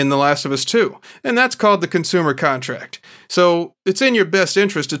do in The Last of Us 2. And that's called the consumer contract. So it's in your best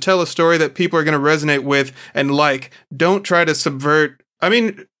interest to tell a story that people are going to resonate with and like. Don't try to subvert. I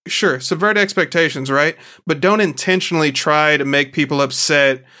mean, sure, subvert expectations, right? But don't intentionally try to make people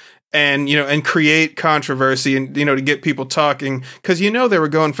upset and create controversy and, to get people talking. Because they were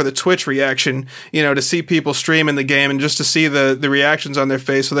going for the Twitch reaction, to see people streaming the game and just to see the reactions on their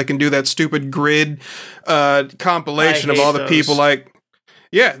face so they can do that stupid grid compilation of all the people like,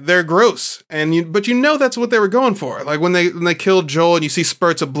 yeah, they're gross. But that's what they were going for. Like when they killed Joel and you see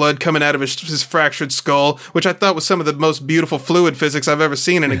spurts of blood coming out of his fractured skull, which I thought was some of the most beautiful fluid physics I've ever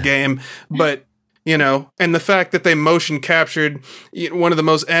seen in a game. But, and the fact that they motion captured one of the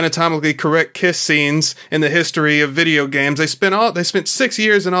most anatomically correct kiss scenes in the history of video games. They spent 6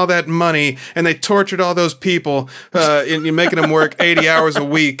 years and all that money and they tortured all those people, in making them work 80 hours a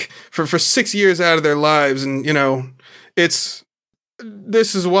week for 6 years out of their lives. And,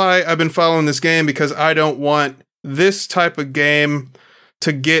 this is why I've been following this game, because I don't want this type of game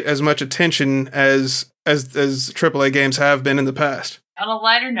to get as much attention as AAA games have been in the past. On a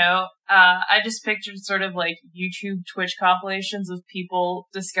lighter note, I just pictured sort of like YouTube Twitch compilations of people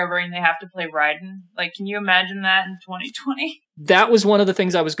discovering they have to play Raiden. Like, can you imagine that in 2020? That was one of the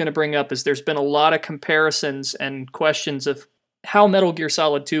things I was going to bring up, is there's been a lot of comparisons and questions of how Metal Gear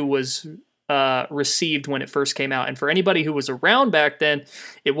Solid 2 was received when it first came out, and for anybody who was around back then,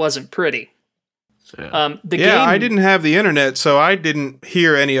 it wasn't pretty. Yeah, game, I didn't have the internet, so I didn't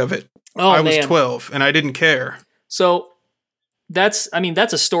hear any of it. I was 12, and I didn't care. So that's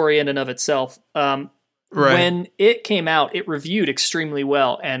a story in and of itself. Right. When it came out, it reviewed extremely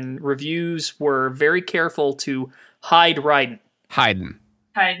well, and reviews were very careful to hide Raiden.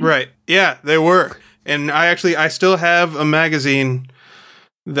 Right. Yeah, they were, and I still have a magazine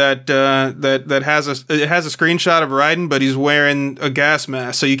that has a screenshot of Raiden, but he's wearing a gas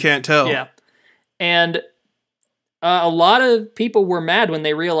mask, so you can't tell. Yeah, and a lot of people were mad when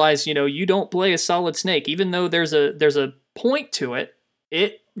they realized, you don't play a Solid Snake, even though there's a point to it.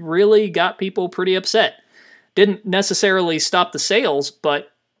 It really got people pretty upset. Didn't necessarily stop the sales,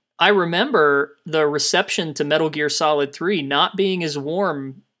 but I remember the reception to Metal Gear Solid 3 not being as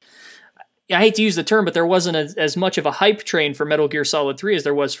warm. I hate to use the term, but there wasn't as much of a hype train for Metal Gear Solid 3 as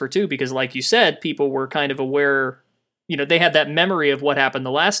there was for 2, because like you said, people were kind of aware, they had that memory of what happened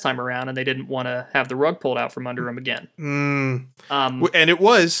the last time around, and they didn't want to have the rug pulled out from under them again. And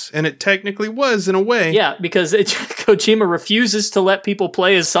it technically was in a way. Yeah, because Kojima refuses to let people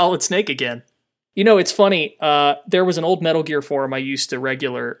play as Solid Snake again. It's funny, there was an old Metal Gear forum I used to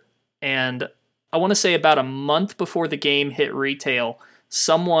regular, and I want to say about a month before the game hit retail,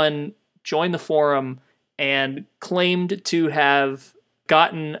 someone joined the forum and claimed to have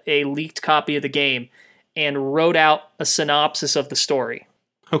gotten a leaked copy of the game and wrote out a synopsis of the story.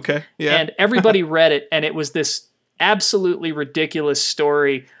 Okay, yeah. And everybody read it, and it was this absolutely ridiculous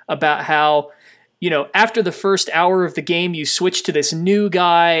story about how, after the first hour of the game, you switch to this new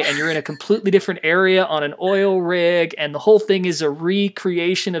guy, and you're in a completely different area on an oil rig, and the whole thing is a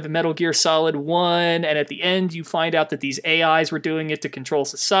recreation of Metal Gear Solid 1, and at the end, you find out that these AIs were doing it to control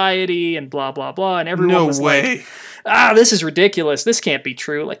society, and blah, blah, blah, and everyone was like, this is ridiculous, this can't be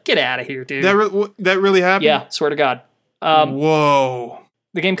true, like, get out of here, dude. That really happened? Yeah, swear to God. Whoa.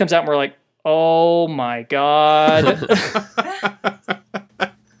 The game comes out, and we're like, oh my God.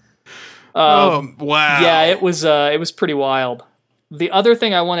 Wow. Yeah, it was pretty wild. The other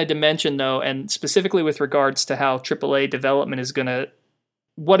thing I wanted to mention, though, and specifically with regards to how AAA development is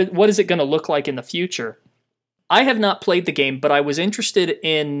what is it going to look like in the future? I have not played the game, but I was interested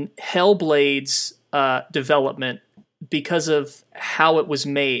in Hellblade's development because of how it was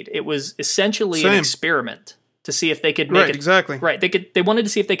made. It was essentially an experiment to see if they could make it. Exactly. Right. They wanted to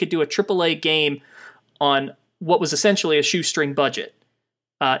see if they could do a AAA game on what was essentially a shoestring budget.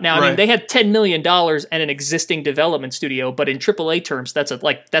 I mean, they had $10 million and an existing development studio, but in AAA terms,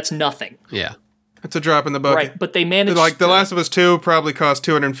 that's nothing. Yeah. It's a drop in the bucket. Right, but they managed like The Last of Us 2 probably cost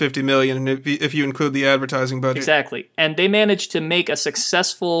 $250 million if you include the advertising budget. Exactly. And they managed to make a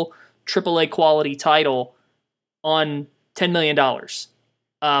successful AAA quality title on $10 million.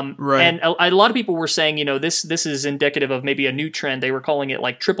 Right. And a lot of people were saying, this is indicative of maybe a new trend. They were calling it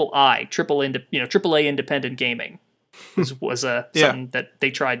like AAA independent gaming was something that they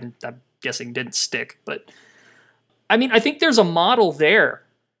tried and I'm guessing didn't stick. But I mean, I think there's a model there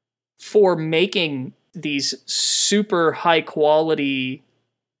for making these super high quality,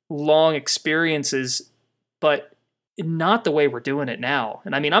 long experiences, but not the way we're doing it now.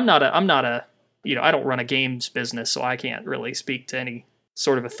 And I mean, I'm not a, I don't run a games business, so I can't really speak to any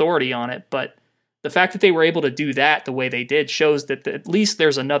sort of authority on it. But the fact that they were able to do that the way they did shows that at least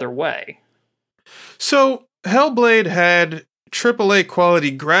there's another way. So Hellblade had AAA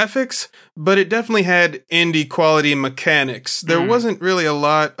quality graphics, but it definitely had indie quality mechanics. There wasn't really a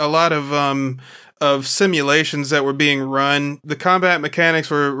lot of simulations that were being run. The combat mechanics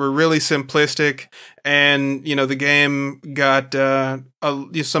were really simplistic, and the game got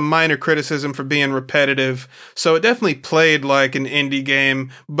some minor criticism for being repetitive. So it definitely played like an indie game,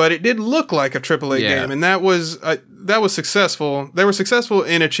 but it did look like a AAA game, and that was successful. They were successful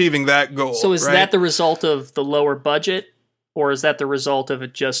in achieving that goal. So is that the result of the lower budget? Or is that the result of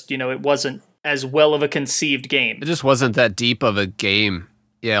it just, it wasn't as well of a conceived game? It just wasn't that deep of a game.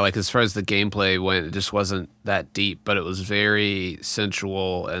 Yeah, like as far as the gameplay went, it just wasn't that deep, but it was very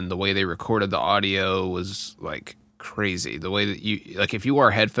sensual, and the way they recorded the audio was like crazy. The way that if you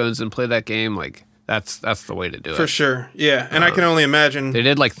wore headphones and play that game, like that's the way to do it. For sure, yeah. And I can only imagine. They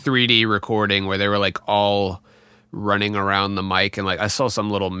did like 3D recording where they were like all running around the mic, and like I saw some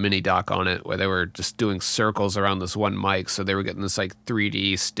little mini doc on it where they were just doing circles around this one mic, so they were getting this like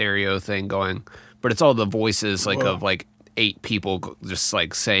 3D stereo thing going, but it's all the voices like of like 8 people just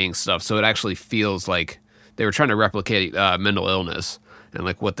like saying stuff, so it actually feels like they were trying to replicate mental illness and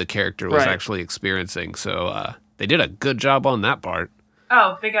like what the character was actually experiencing. So they did a good job on that part.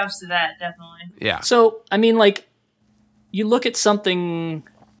 Oh, big ups to that, definitely. Yeah. So I mean, like, you look at something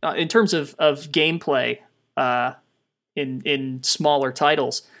in terms of gameplay in smaller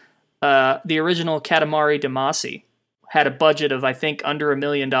titles. The original Katamari Damacy had a budget of, I think, under $1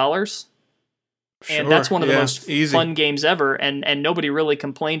 million. And that's one of the most fun games ever, and nobody really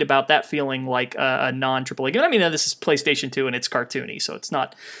complained about that feeling like a non-AAA game. I mean, this is PlayStation 2 and it's cartoony, so it's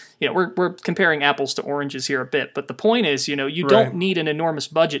not, we're comparing apples to oranges here a bit, but the point is, you don't need an enormous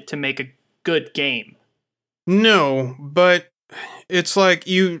budget to make a good game. No, but it's like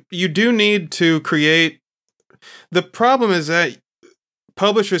you do need to create. The problem is that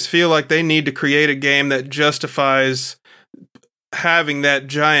publishers feel like they need to create a game that justifies having that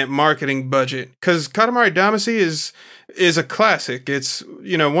giant marketing budget. Because Katamari Damacy is a classic. It's,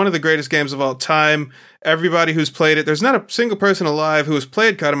 one of the greatest games of all time. Everybody who's played it, there's not a single person alive who has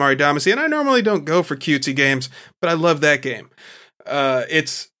played Katamari Damacy, and I normally don't go for cutesy games, but I love that game.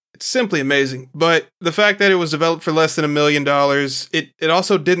 It's simply amazing. But the fact that it was developed for less than $1 million, it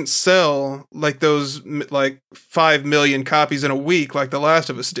also didn't sell like those like 5 million copies in a week like The Last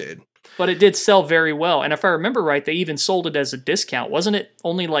of Us did. But it did sell very well. And if I remember right, they even sold it as a discount. Wasn't it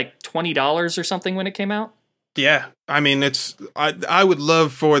only like $20 or something when it came out? Yeah. I mean, I would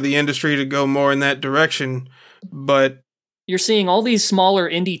love for the industry to go more in that direction, but you're seeing all these smaller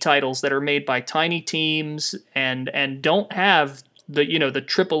indie titles that are made by tiny teams and don't have the the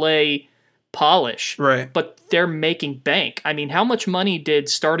AAA polish, right? But they're making bank. I mean, how much money did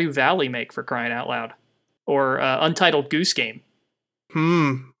Stardew Valley make, for crying out loud, or Untitled Goose Game,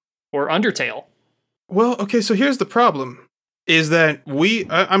 or Undertale? Well, okay, so here's the problem: is that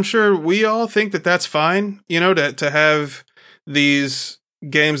I'm sure we all think that that's fine, to have these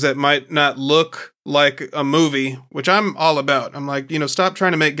games that might not look like a movie, which I'm all about. I'm like, stop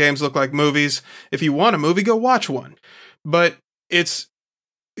trying to make games look like movies. If you want a movie, go watch one. But it's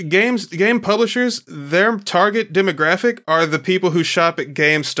game publishers, their target demographic are the people who shop at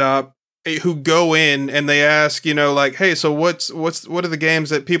GameStop, who go in and they ask, hey, so what are the games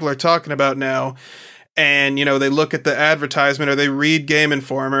that people are talking about now? And, they look at the advertisement or they read Game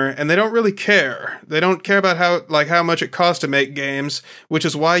Informer and they don't really care. They don't care about how much it costs to make games, which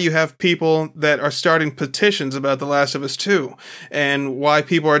is why you have people that are starting petitions about The Last of Us 2 and why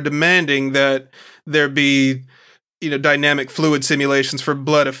people are demanding that there be dynamic fluid simulations for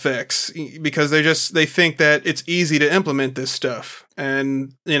blood effects, because they think that it's easy to implement this stuff.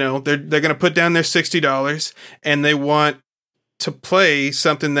 And, they're going to put down their $60 and they want to play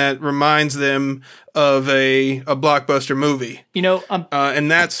something that reminds them of a blockbuster movie. And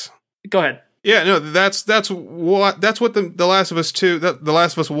that's... Go ahead. Yeah, no, that's what the Last of Us 2, the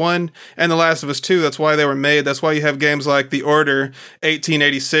Last of Us 1 and the Last of Us 2, that's why they were made. That's why you have games like The Order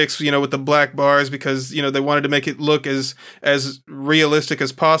 1886, with the black bars, because, they wanted to make it look as realistic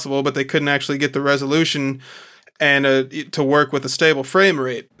as possible, but they couldn't actually get the resolution and to work with a stable frame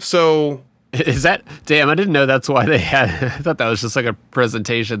rate. So is that, damn, I didn't know that's why they had, I thought that was just like a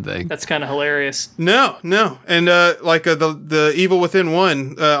presentation thing. That's kind of hilarious. No. And the Evil Within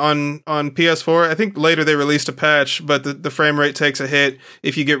 1 on PS4, I think later they released a patch, but the frame rate takes a hit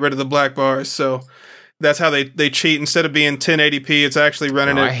if you get rid of the black bars. So that's how they cheat. Instead of being 1080p, it's actually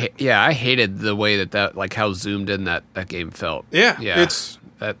running it. I hated the way that like how zoomed in that game felt. Yeah.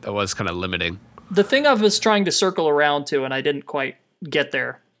 That was kind of limiting. The thing I was trying to circle around to, and I didn't quite get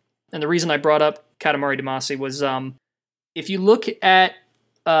there, and the reason I brought up Katamari Damacy was if you look at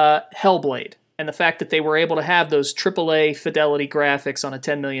Hellblade and the fact that they were able to have those AAA fidelity graphics on a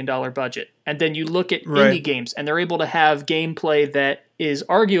 $10 million budget, and then you look at indie games and they're able to have gameplay that is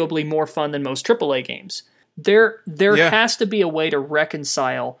arguably more fun than most AAA games, there has to be a way to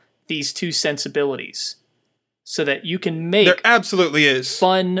reconcile these two sensibilities so that you can make there absolutely is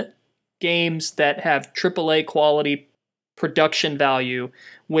fun games that have AAA quality production value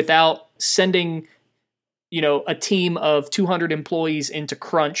without sending, a team of 200 employees into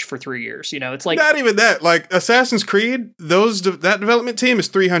crunch for 3 years. It's like not even that. Like Assassin's Creed, that development team is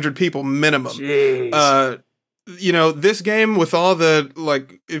 300 people minimum. Jeez. This game with all the,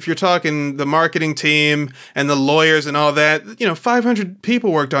 like, if you're talking the marketing team and the lawyers and all that, 500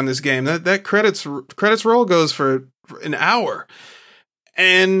 people worked on this game. That credits roll goes for an hour.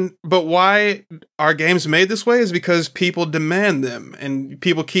 But why are games made this way is because people demand them and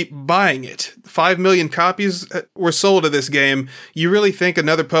people keep buying it. 5 million copies were sold of this game. You really think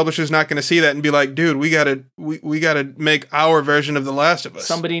another publisher's not going to see that and be like, dude, we gotta make our version of The Last of Us.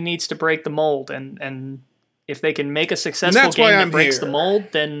 Somebody needs to break the mold, and if they can make a successful game that breaks the mold,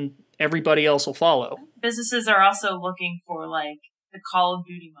 then everybody else will follow. Businesses are also looking for, like, the Call of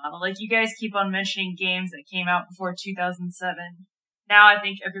Duty model. Like, you guys keep on mentioning games that came out before 2007. Now I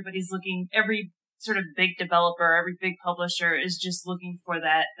think everybody's looking, every sort of big developer, every big publisher is just looking for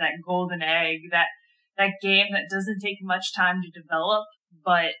that golden egg, that game that doesn't take much time to develop,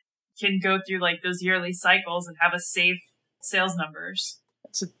 but can go through like those yearly cycles and have a safe sales numbers.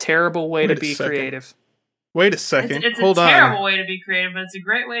 It's a terrible way to be creative. Wait a second. It's a terrible way to be creative, but it's a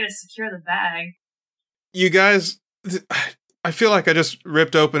great way to secure the bag. You guys, I feel like I just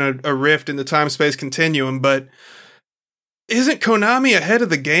ripped open a rift in the time-space continuum, but isn't Konami ahead of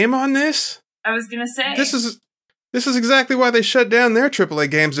the game on this? I was gonna say. This is exactly why they shut down their AAA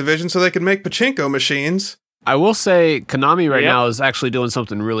games division so they could make pachinko machines. I will say Konami right now is actually doing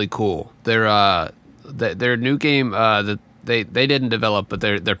something really cool. Their new game that they didn't develop, but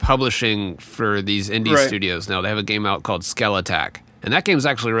they're publishing for these indie studios now. They have a game out called Skell Attack, and that game's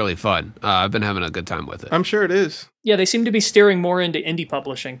actually really fun. I've been having a good time with it. I'm sure it is. Yeah, they seem to be steering more into indie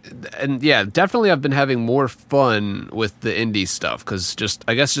publishing. And yeah, definitely I've been having more fun with the indie stuff, because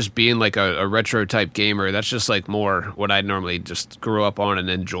I guess just being like a retro type gamer, that's just like more what I normally just grew up on and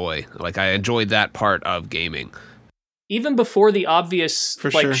enjoy. Like I enjoyed that part of gaming. Even before the obvious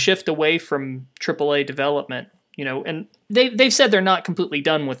shift away from AAA development, and they've said they're not completely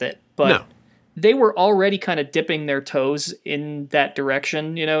done with it, but they were already kind of dipping their toes in that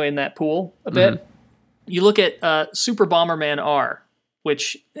direction, in that pool a bit. Mm-hmm. You look at Super Bomberman R,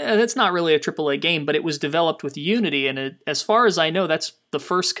 which that's not really a AAA game, but it was developed with Unity, and as far as I know, that's the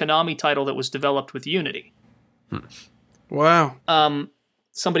first Konami title that was developed with Unity. Wow.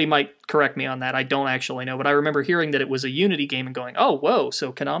 Somebody might correct me on that. I don't actually know, but I remember hearing that it was a Unity game and going, oh, whoa,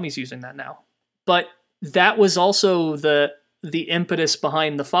 so Konami's using that now. But that was also the impetus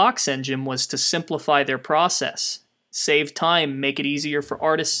behind the Fox engine, was to simplify their process. Save time, make it easier for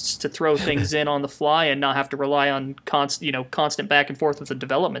artists to throw things in on the fly and not have to rely on constant back and forth with the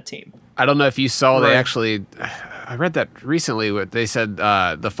development team. I don't know if you saw, they actually, I read that recently, where they said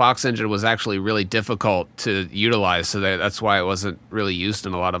the Fox engine was actually really difficult to utilize, so that's why it wasn't really used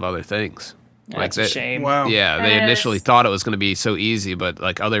in a lot of other things. That's a shame. Wow. Yeah, they initially thought it was going to be so easy, but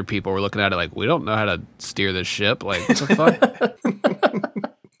like other people were looking at it like, we don't know how to steer this ship. Like, what the fuck?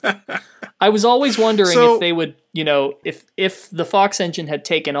 I was always wondering if they would, if the Fox engine had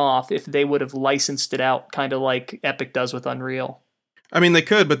taken off, if they would have licensed it out, kind of like Epic does with Unreal. I mean, they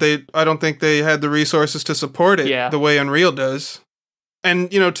could, but I don't think they had the resources to support it the way Unreal does.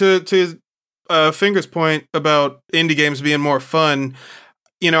 And, to Finger's point about indie games being more fun,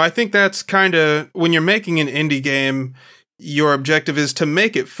 I think that's kind of, when you're making an indie game, your objective is to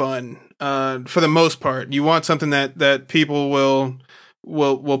make it fun, for the most part. You want something that people will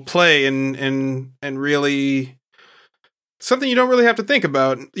will play and really something you don't really have to think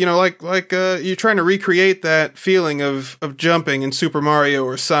about. You know, like you're trying to recreate that feeling of jumping in Super Mario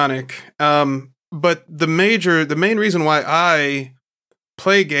or Sonic. But the main reason why I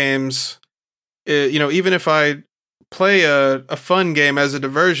play games, you know, even if I play a fun game as a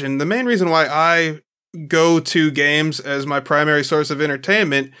diversion, the main reason why I go to games as my primary source of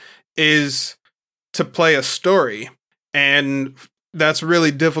entertainment is to play a story. And that's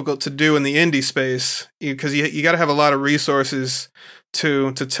really difficult to do in the indie space because you got to have a lot of resources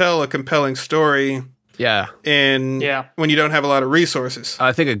to tell a compelling story. Yeah. And when you don't have a lot of resources.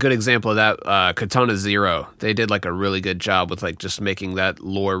 I think a good example of that, Katana Zero, they did like a really good job with like just making that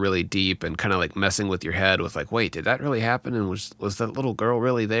lore really deep and kind of like messing with your head with like, wait, did that really happen? And was that little girl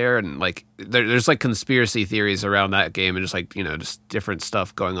really there? And like, there's like conspiracy theories around that game and just like, you know, just different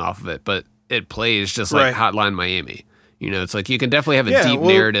stuff going off of it. But it plays just like Hotline Miami. You know, it's like you can definitely have a deep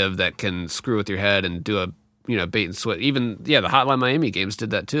narrative that can screw with your head and do a, you know, bait and switch. Even, the Hotline Miami games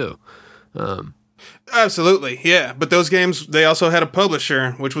did that too. Absolutely, yeah. But those games, they also had a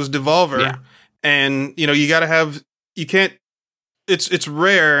publisher, which was Devolver. Yeah. And, you know, it's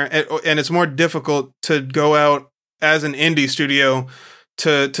rare and it's more difficult to go out as an indie studio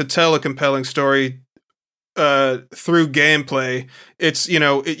to tell a compelling story through gameplay. It's, you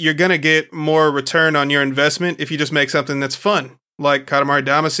know, you're going to get more return on your investment if you just make something that's fun, like Katamari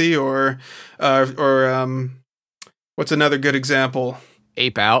Damacy or what's another good example?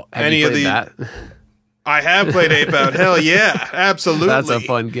 Ape Out. Have you played that? I have played Ape Out. Hell yeah, absolutely. That's a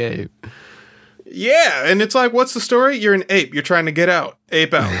fun game. Yeah, and it's like, what's the story? You're an ape. You're trying to get out.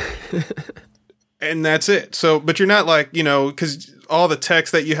 Ape out. And that's it. So, but you're not like, you know, because all the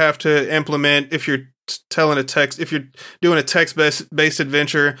text that you have to implement if you're if you're doing a text-based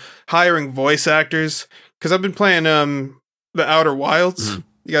adventure, hiring voice actors. Because I've been playing The Outer Wilds.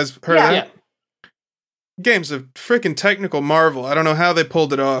 You guys heard of that? Yeah. Game's a freaking technical marvel. I don't know how they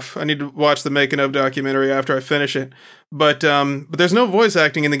pulled it off. I need to watch the making of documentary after I finish it. But there's no voice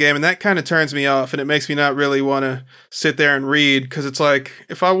acting in the game, and that kind of turns me off, and it makes me not really want to sit there and read, because it's like,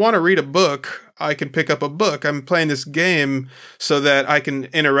 if I want to read a book, I can pick up a book. I'm playing this game so that I can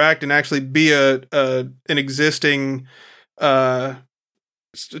interact and actually be an existing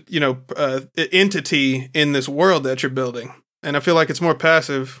entity in this world that you're building. And I feel like it's more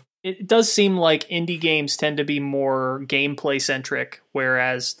passive. It does seem like indie games tend to be more gameplay centric,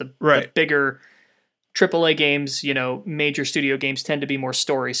 whereas the bigger AAA games, you know, major studio games tend to be more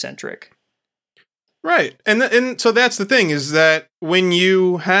story centric. Right. And so that's the thing, is that when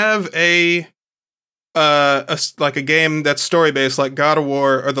you have a game that's story based, like God of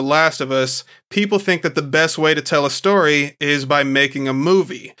War or The Last of Us, people think that the best way to tell a story is by making a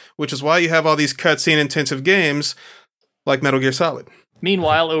movie, which is why you have all these cutscene intensive games like Metal Gear Solid.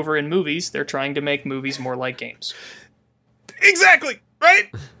 Meanwhile, over in movies, they're trying to make movies more like games. Exactly, right?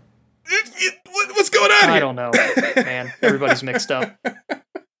 What's going on here? I don't know, man. Everybody's mixed up.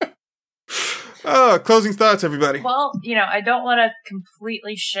 Oh, closing thoughts, everybody. Well, you know, I don't want to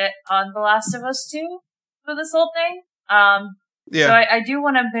completely shit on The Last of Us 2 for this whole thing. So I do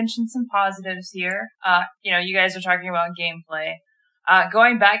want to mention some positives here. You know, you guys are talking about gameplay.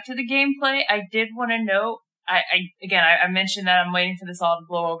 Going back to the gameplay, I did want to note, I mentioned that I'm waiting for this all to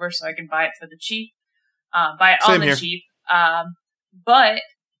blow over so I can buy it for the cheap. Buy it on the cheap. But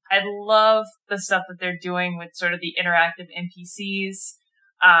I love the stuff that they're doing with sort of the interactive NPCs,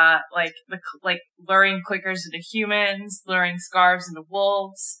 like luring clickers into humans, luring scarves into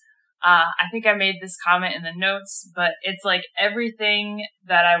wolves. I think I made this comment in the notes, but it's like everything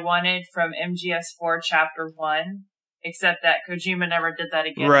that I wanted from MGS4 Chapter 1, except that Kojima never did that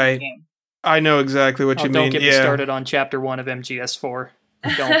again in the game. I know exactly what you mean. Don't get me started on Chapter 1 of MGS4.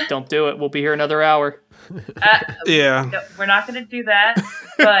 Don't do it. We'll be here another hour. No, we're not going to do that.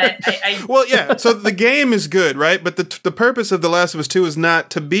 But well, yeah. So the game is good, right? But the purpose of The Last of Us 2 is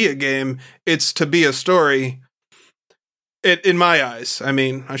not to be a game; it's to be a story. In my eyes, I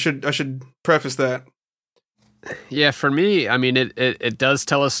mean, I should preface that. Yeah, for me, I mean, it does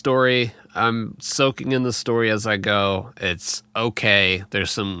tell a story. I'm soaking in the story as I go. It's okay.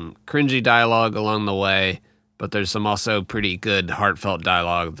 There's some cringy dialogue along the way, but there's some also pretty good heartfelt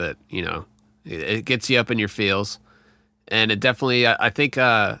dialogue that, you know, it gets you up in your feels. And it definitely, I think,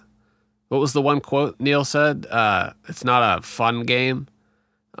 what was the one quote Neil said? It's not a fun game.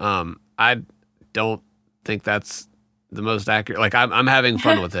 I don't think that's the most accurate. Like, I'm having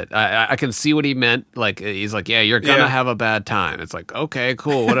fun with it. I can see what he meant. Like, he's like, yeah, you're gonna have a bad time. It's like, okay,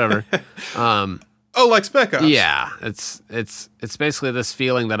 cool, whatever. Oh, like Spec Ops. Yeah, it's basically this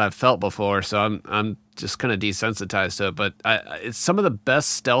feeling that I've felt before, so I'm just kind of desensitized to it. But it's some of the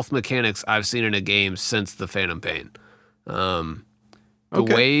best stealth mechanics I've seen in a game since the Phantom Pain. The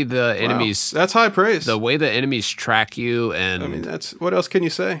way the enemies that's high praise. The way the enemies track you, and I mean, that's what else can you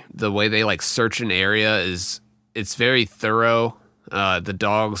say? The way they like search an area it's very thorough. The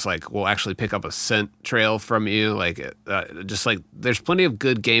dogs like will actually pick up a scent trail from you. Like just like there's plenty of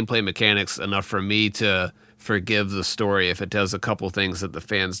good gameplay mechanics enough for me to forgive the story if it does a couple things that the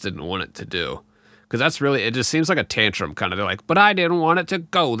fans didn't want it to do. Because that's really, it just seems like a tantrum kind of. They're like, but I didn't want it to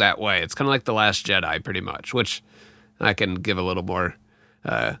go that way. It's kind of like The Last Jedi pretty much, which I can give a little more,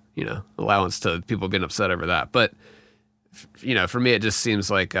 allowance to people being upset over that. But, for me, it just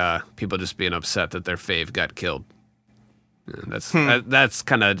seems like people just being upset that their fave got killed. That's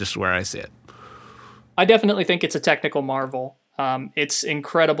kind of just where I see it. I definitely think it's a technical marvel. It's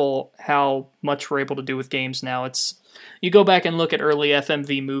incredible how much we're able to do with games now. You go back and look at early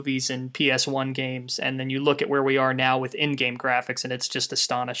FMV movies and PS1 games, and then you look at where we are now with in-game graphics, and it's just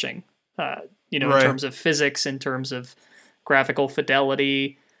astonishing. In terms of physics, in terms of graphical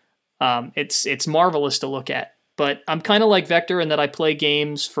fidelity, it's marvelous to look at. But I'm kind of like Vector in that I play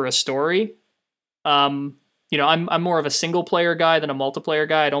games for a story. I'm more of a single player guy than a multiplayer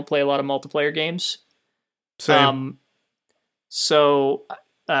guy. I don't play a lot of multiplayer games. Same.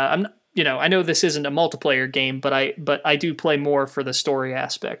 I know this isn't a multiplayer game, but I do play more for the story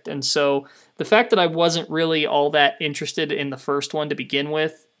aspect. And so the fact that I wasn't really all that interested in the first one to begin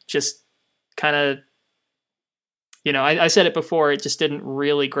with, just kind of, I said it before, it just didn't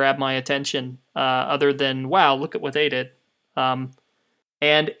really grab my attention, other than, wow, look at what they did.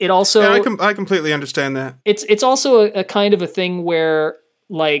 And it also... Yeah, I completely understand that. It's also a kind of a thing where,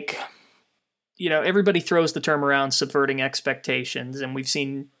 like... everybody throws the term around subverting expectations, and we've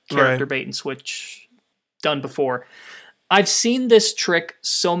seen character bait and switch done before. I've seen this trick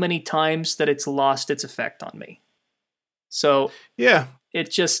so many times that it's lost its effect on me. So yeah,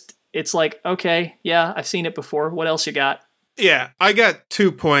 it's like, okay, yeah, I've seen it before. What else you got? Yeah, I got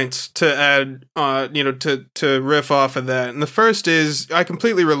 2 points to add, to riff off of that. And the first is I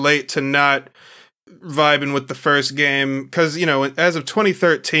completely relate to not vibing with the first game because, as of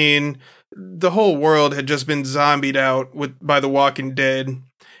 2013, the whole world had just been zombied out by The Walking Dead.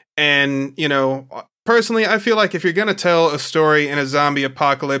 And, personally, I feel like if you're going to tell a story in a zombie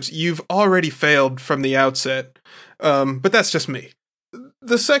apocalypse, you've already failed from the outset. But that's just me.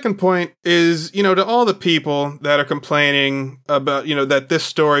 The second point is, to all the people that are complaining about, that this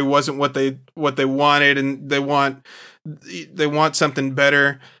story wasn't what they wanted and they want something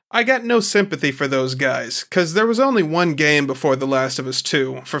better. I got no sympathy for those guys because there was only one game before The Last of Us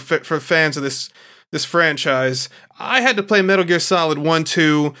 2 for fans of this franchise. I had to play Metal Gear Solid 1,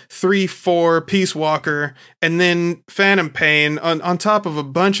 2, 3, 4, Peace Walker, and then Phantom Pain on top of a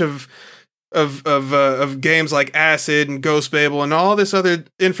bunch of games like Acid and Ghost Babel and all this other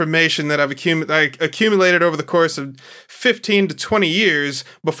information that I've accumulated over the course of 15 to 20 years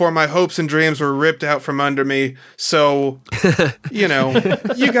before my hopes and dreams were ripped out from under me. So,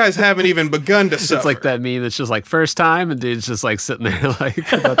 you guys haven't even begun to suffer. It's like that meme that's just like first time and dude's just like sitting there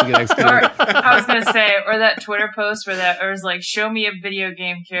like about to get executed. I was going to say, or that Twitter post where it was like, show me a video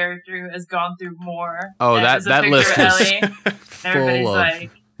game character who has gone through more. Oh, that list is everybody's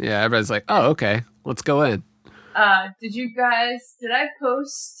like... Yeah, everybody's like, oh, okay, let's go in. Did I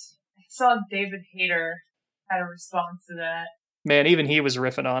post? I saw David Hayter had a response to that. Man, even he was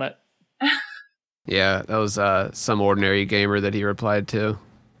riffing on it. Yeah, that was some ordinary gamer that he replied to.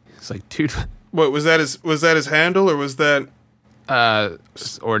 It's like, dude. What, was that his handle, or was that...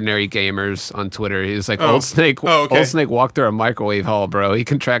 ordinary gamers on Twitter. He was like, Old Snake walked through a microwave hall, bro. He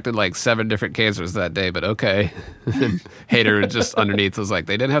contracted like 7 different cancers that day, but okay. And Hater just underneath was like,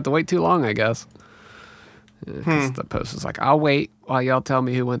 they didn't have to wait too long, I guess. The post was like, I'll wait while y'all tell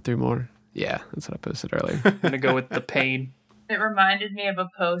me who went through more. Yeah, that's what I posted earlier. I'm gonna go with the pain. It reminded me of a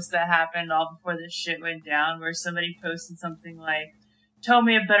post that happened all before this shit went down, where somebody posted something like, tell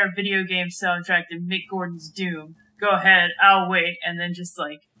me a better video game soundtrack than Mick Gordon's Doom. Go ahead, I'll wait. And then just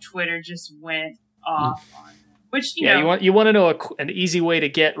like Twitter just went off on it. Which, you know. You want to know an easy way to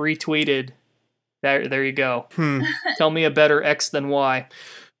get retweeted. There you go. Tell me a better X than Y.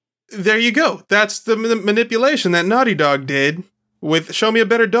 There you go. That's the manipulation that Naughty Dog did with show me a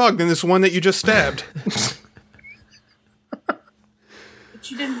better dog than this one that you just stabbed.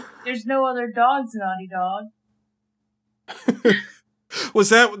 But you didn't. There's no other dogs, Naughty Dog. Was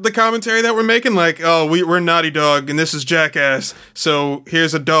that the commentary that we're making? Like, oh, we're Naughty Dog, and this is Jackass. So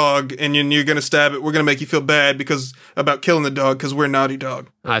here's a dog, and you're gonna stab it. We're gonna make you feel bad about killing the dog because we're Naughty Dog.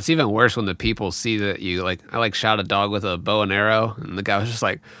 It's even worse when the people see that you I shot a dog with a bow and arrow, and the guy was just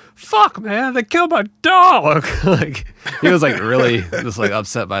like, "Fuck, man, they killed my dog!" Like he was like really just like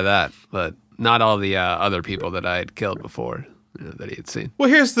upset by that, but not all the other people that I had killed before. That he had seen. Well,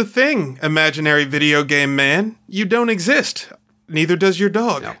 here's the thing, imaginary video game man. You don't exist. Neither does your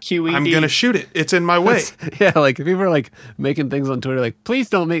dog. No. QED. I'm going to shoot it. It's in my way. Yeah, like if people are like making things on Twitter like, please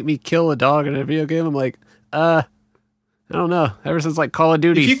don't make me kill a dog in a video game. I'm like, I don't know. Ever since like Call of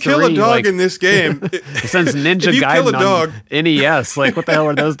Duty 3. If you kill a dog in this game. Since Ninja Gaiden on NES. Like what the hell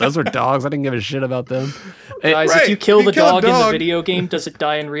were those? Those were dogs. I didn't give a shit about them. Guys, if you kill the dog in the video game, does it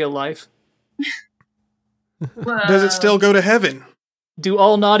die in real life? Does it still go to heaven? Do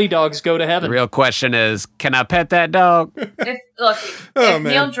all Naughty Dogs go to heaven? The real question is, can I pet that dog? If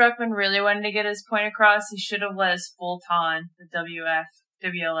Neil Druckmann really wanted to get his point across, he should have let us full taunt the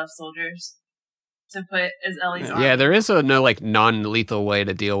WLF soldiers to put as Ellie's arm. Yeah, there is no like non-lethal way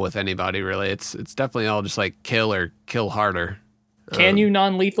to deal with anybody really. It's definitely all just like kill or kill harder. Can you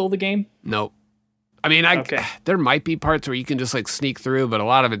non-lethal the game? Nope. I mean, there might be parts where you can just like sneak through, but a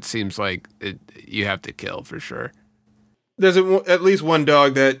lot of it seems like you have to kill for sure. There's at least one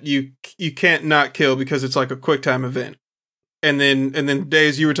dog that you can't not kill because it's like a quick time event. And then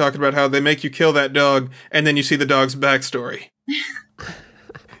Days, you were talking about how they make you kill that dog, and then you see the dog's backstory.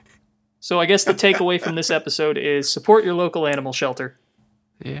 So I guess the takeaway from this episode is support your local animal shelter.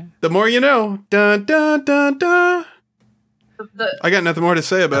 Yeah. The more you know. Dun, dun, dun, dun. I got nothing more to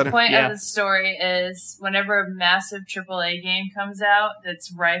say about it. The point of the story is whenever a massive AAA game comes out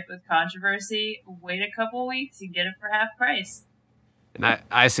that's rife with controversy, wait a couple weeks and get it for half price. And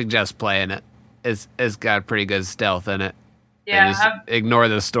I suggest playing it. It's got pretty good stealth in it. Yeah, and just ignore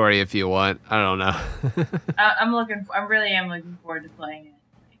the story if you want. I don't know. I really am looking forward to playing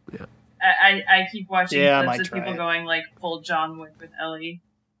it. Yeah. I keep watching clips of people it. going like full John Wick with Ellie,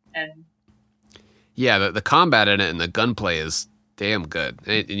 and yeah, the combat in it and the gunplay is damn good.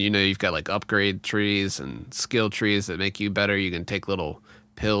 And you've got like upgrade trees and skill trees that make you better. You can take little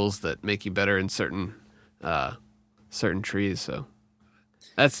pills that make you better in certain trees. So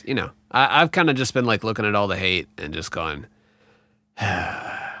that's I've kind of just been like looking at all the hate and just going,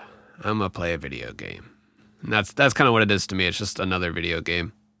 I'm gonna play a video game. And that's kind of what it is to me. It's just another video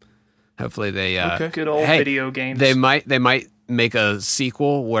game. Hopefully they good old video games. They might make a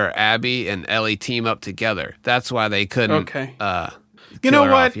sequel where Abby and Ellie team up together. That's why they couldn't. Okay. You know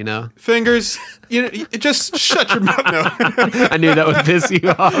what? Off, Fingers. Just shut your mouth. No. I knew that would piss you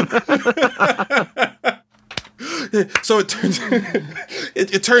off. So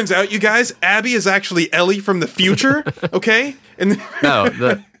it turns out, you guys, Abby is actually Ellie from the future. Okay. And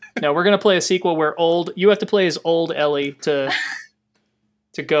no, we're gonna play a sequel where you have to play as old Ellie to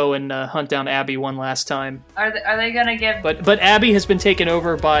go and hunt down Abby one last time. Are they gonna give? But Abby has been taken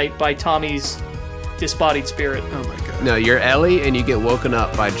over by Tommy's disembodied spirit. Oh my god! No, you're Ellie, and you get woken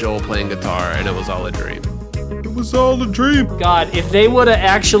up by Joel playing guitar, and it was all a dream. It was all a dream. God, if they would have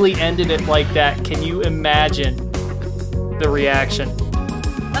actually ended it like that, can you imagine the reaction?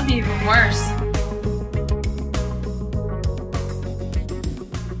 That'd be even worse.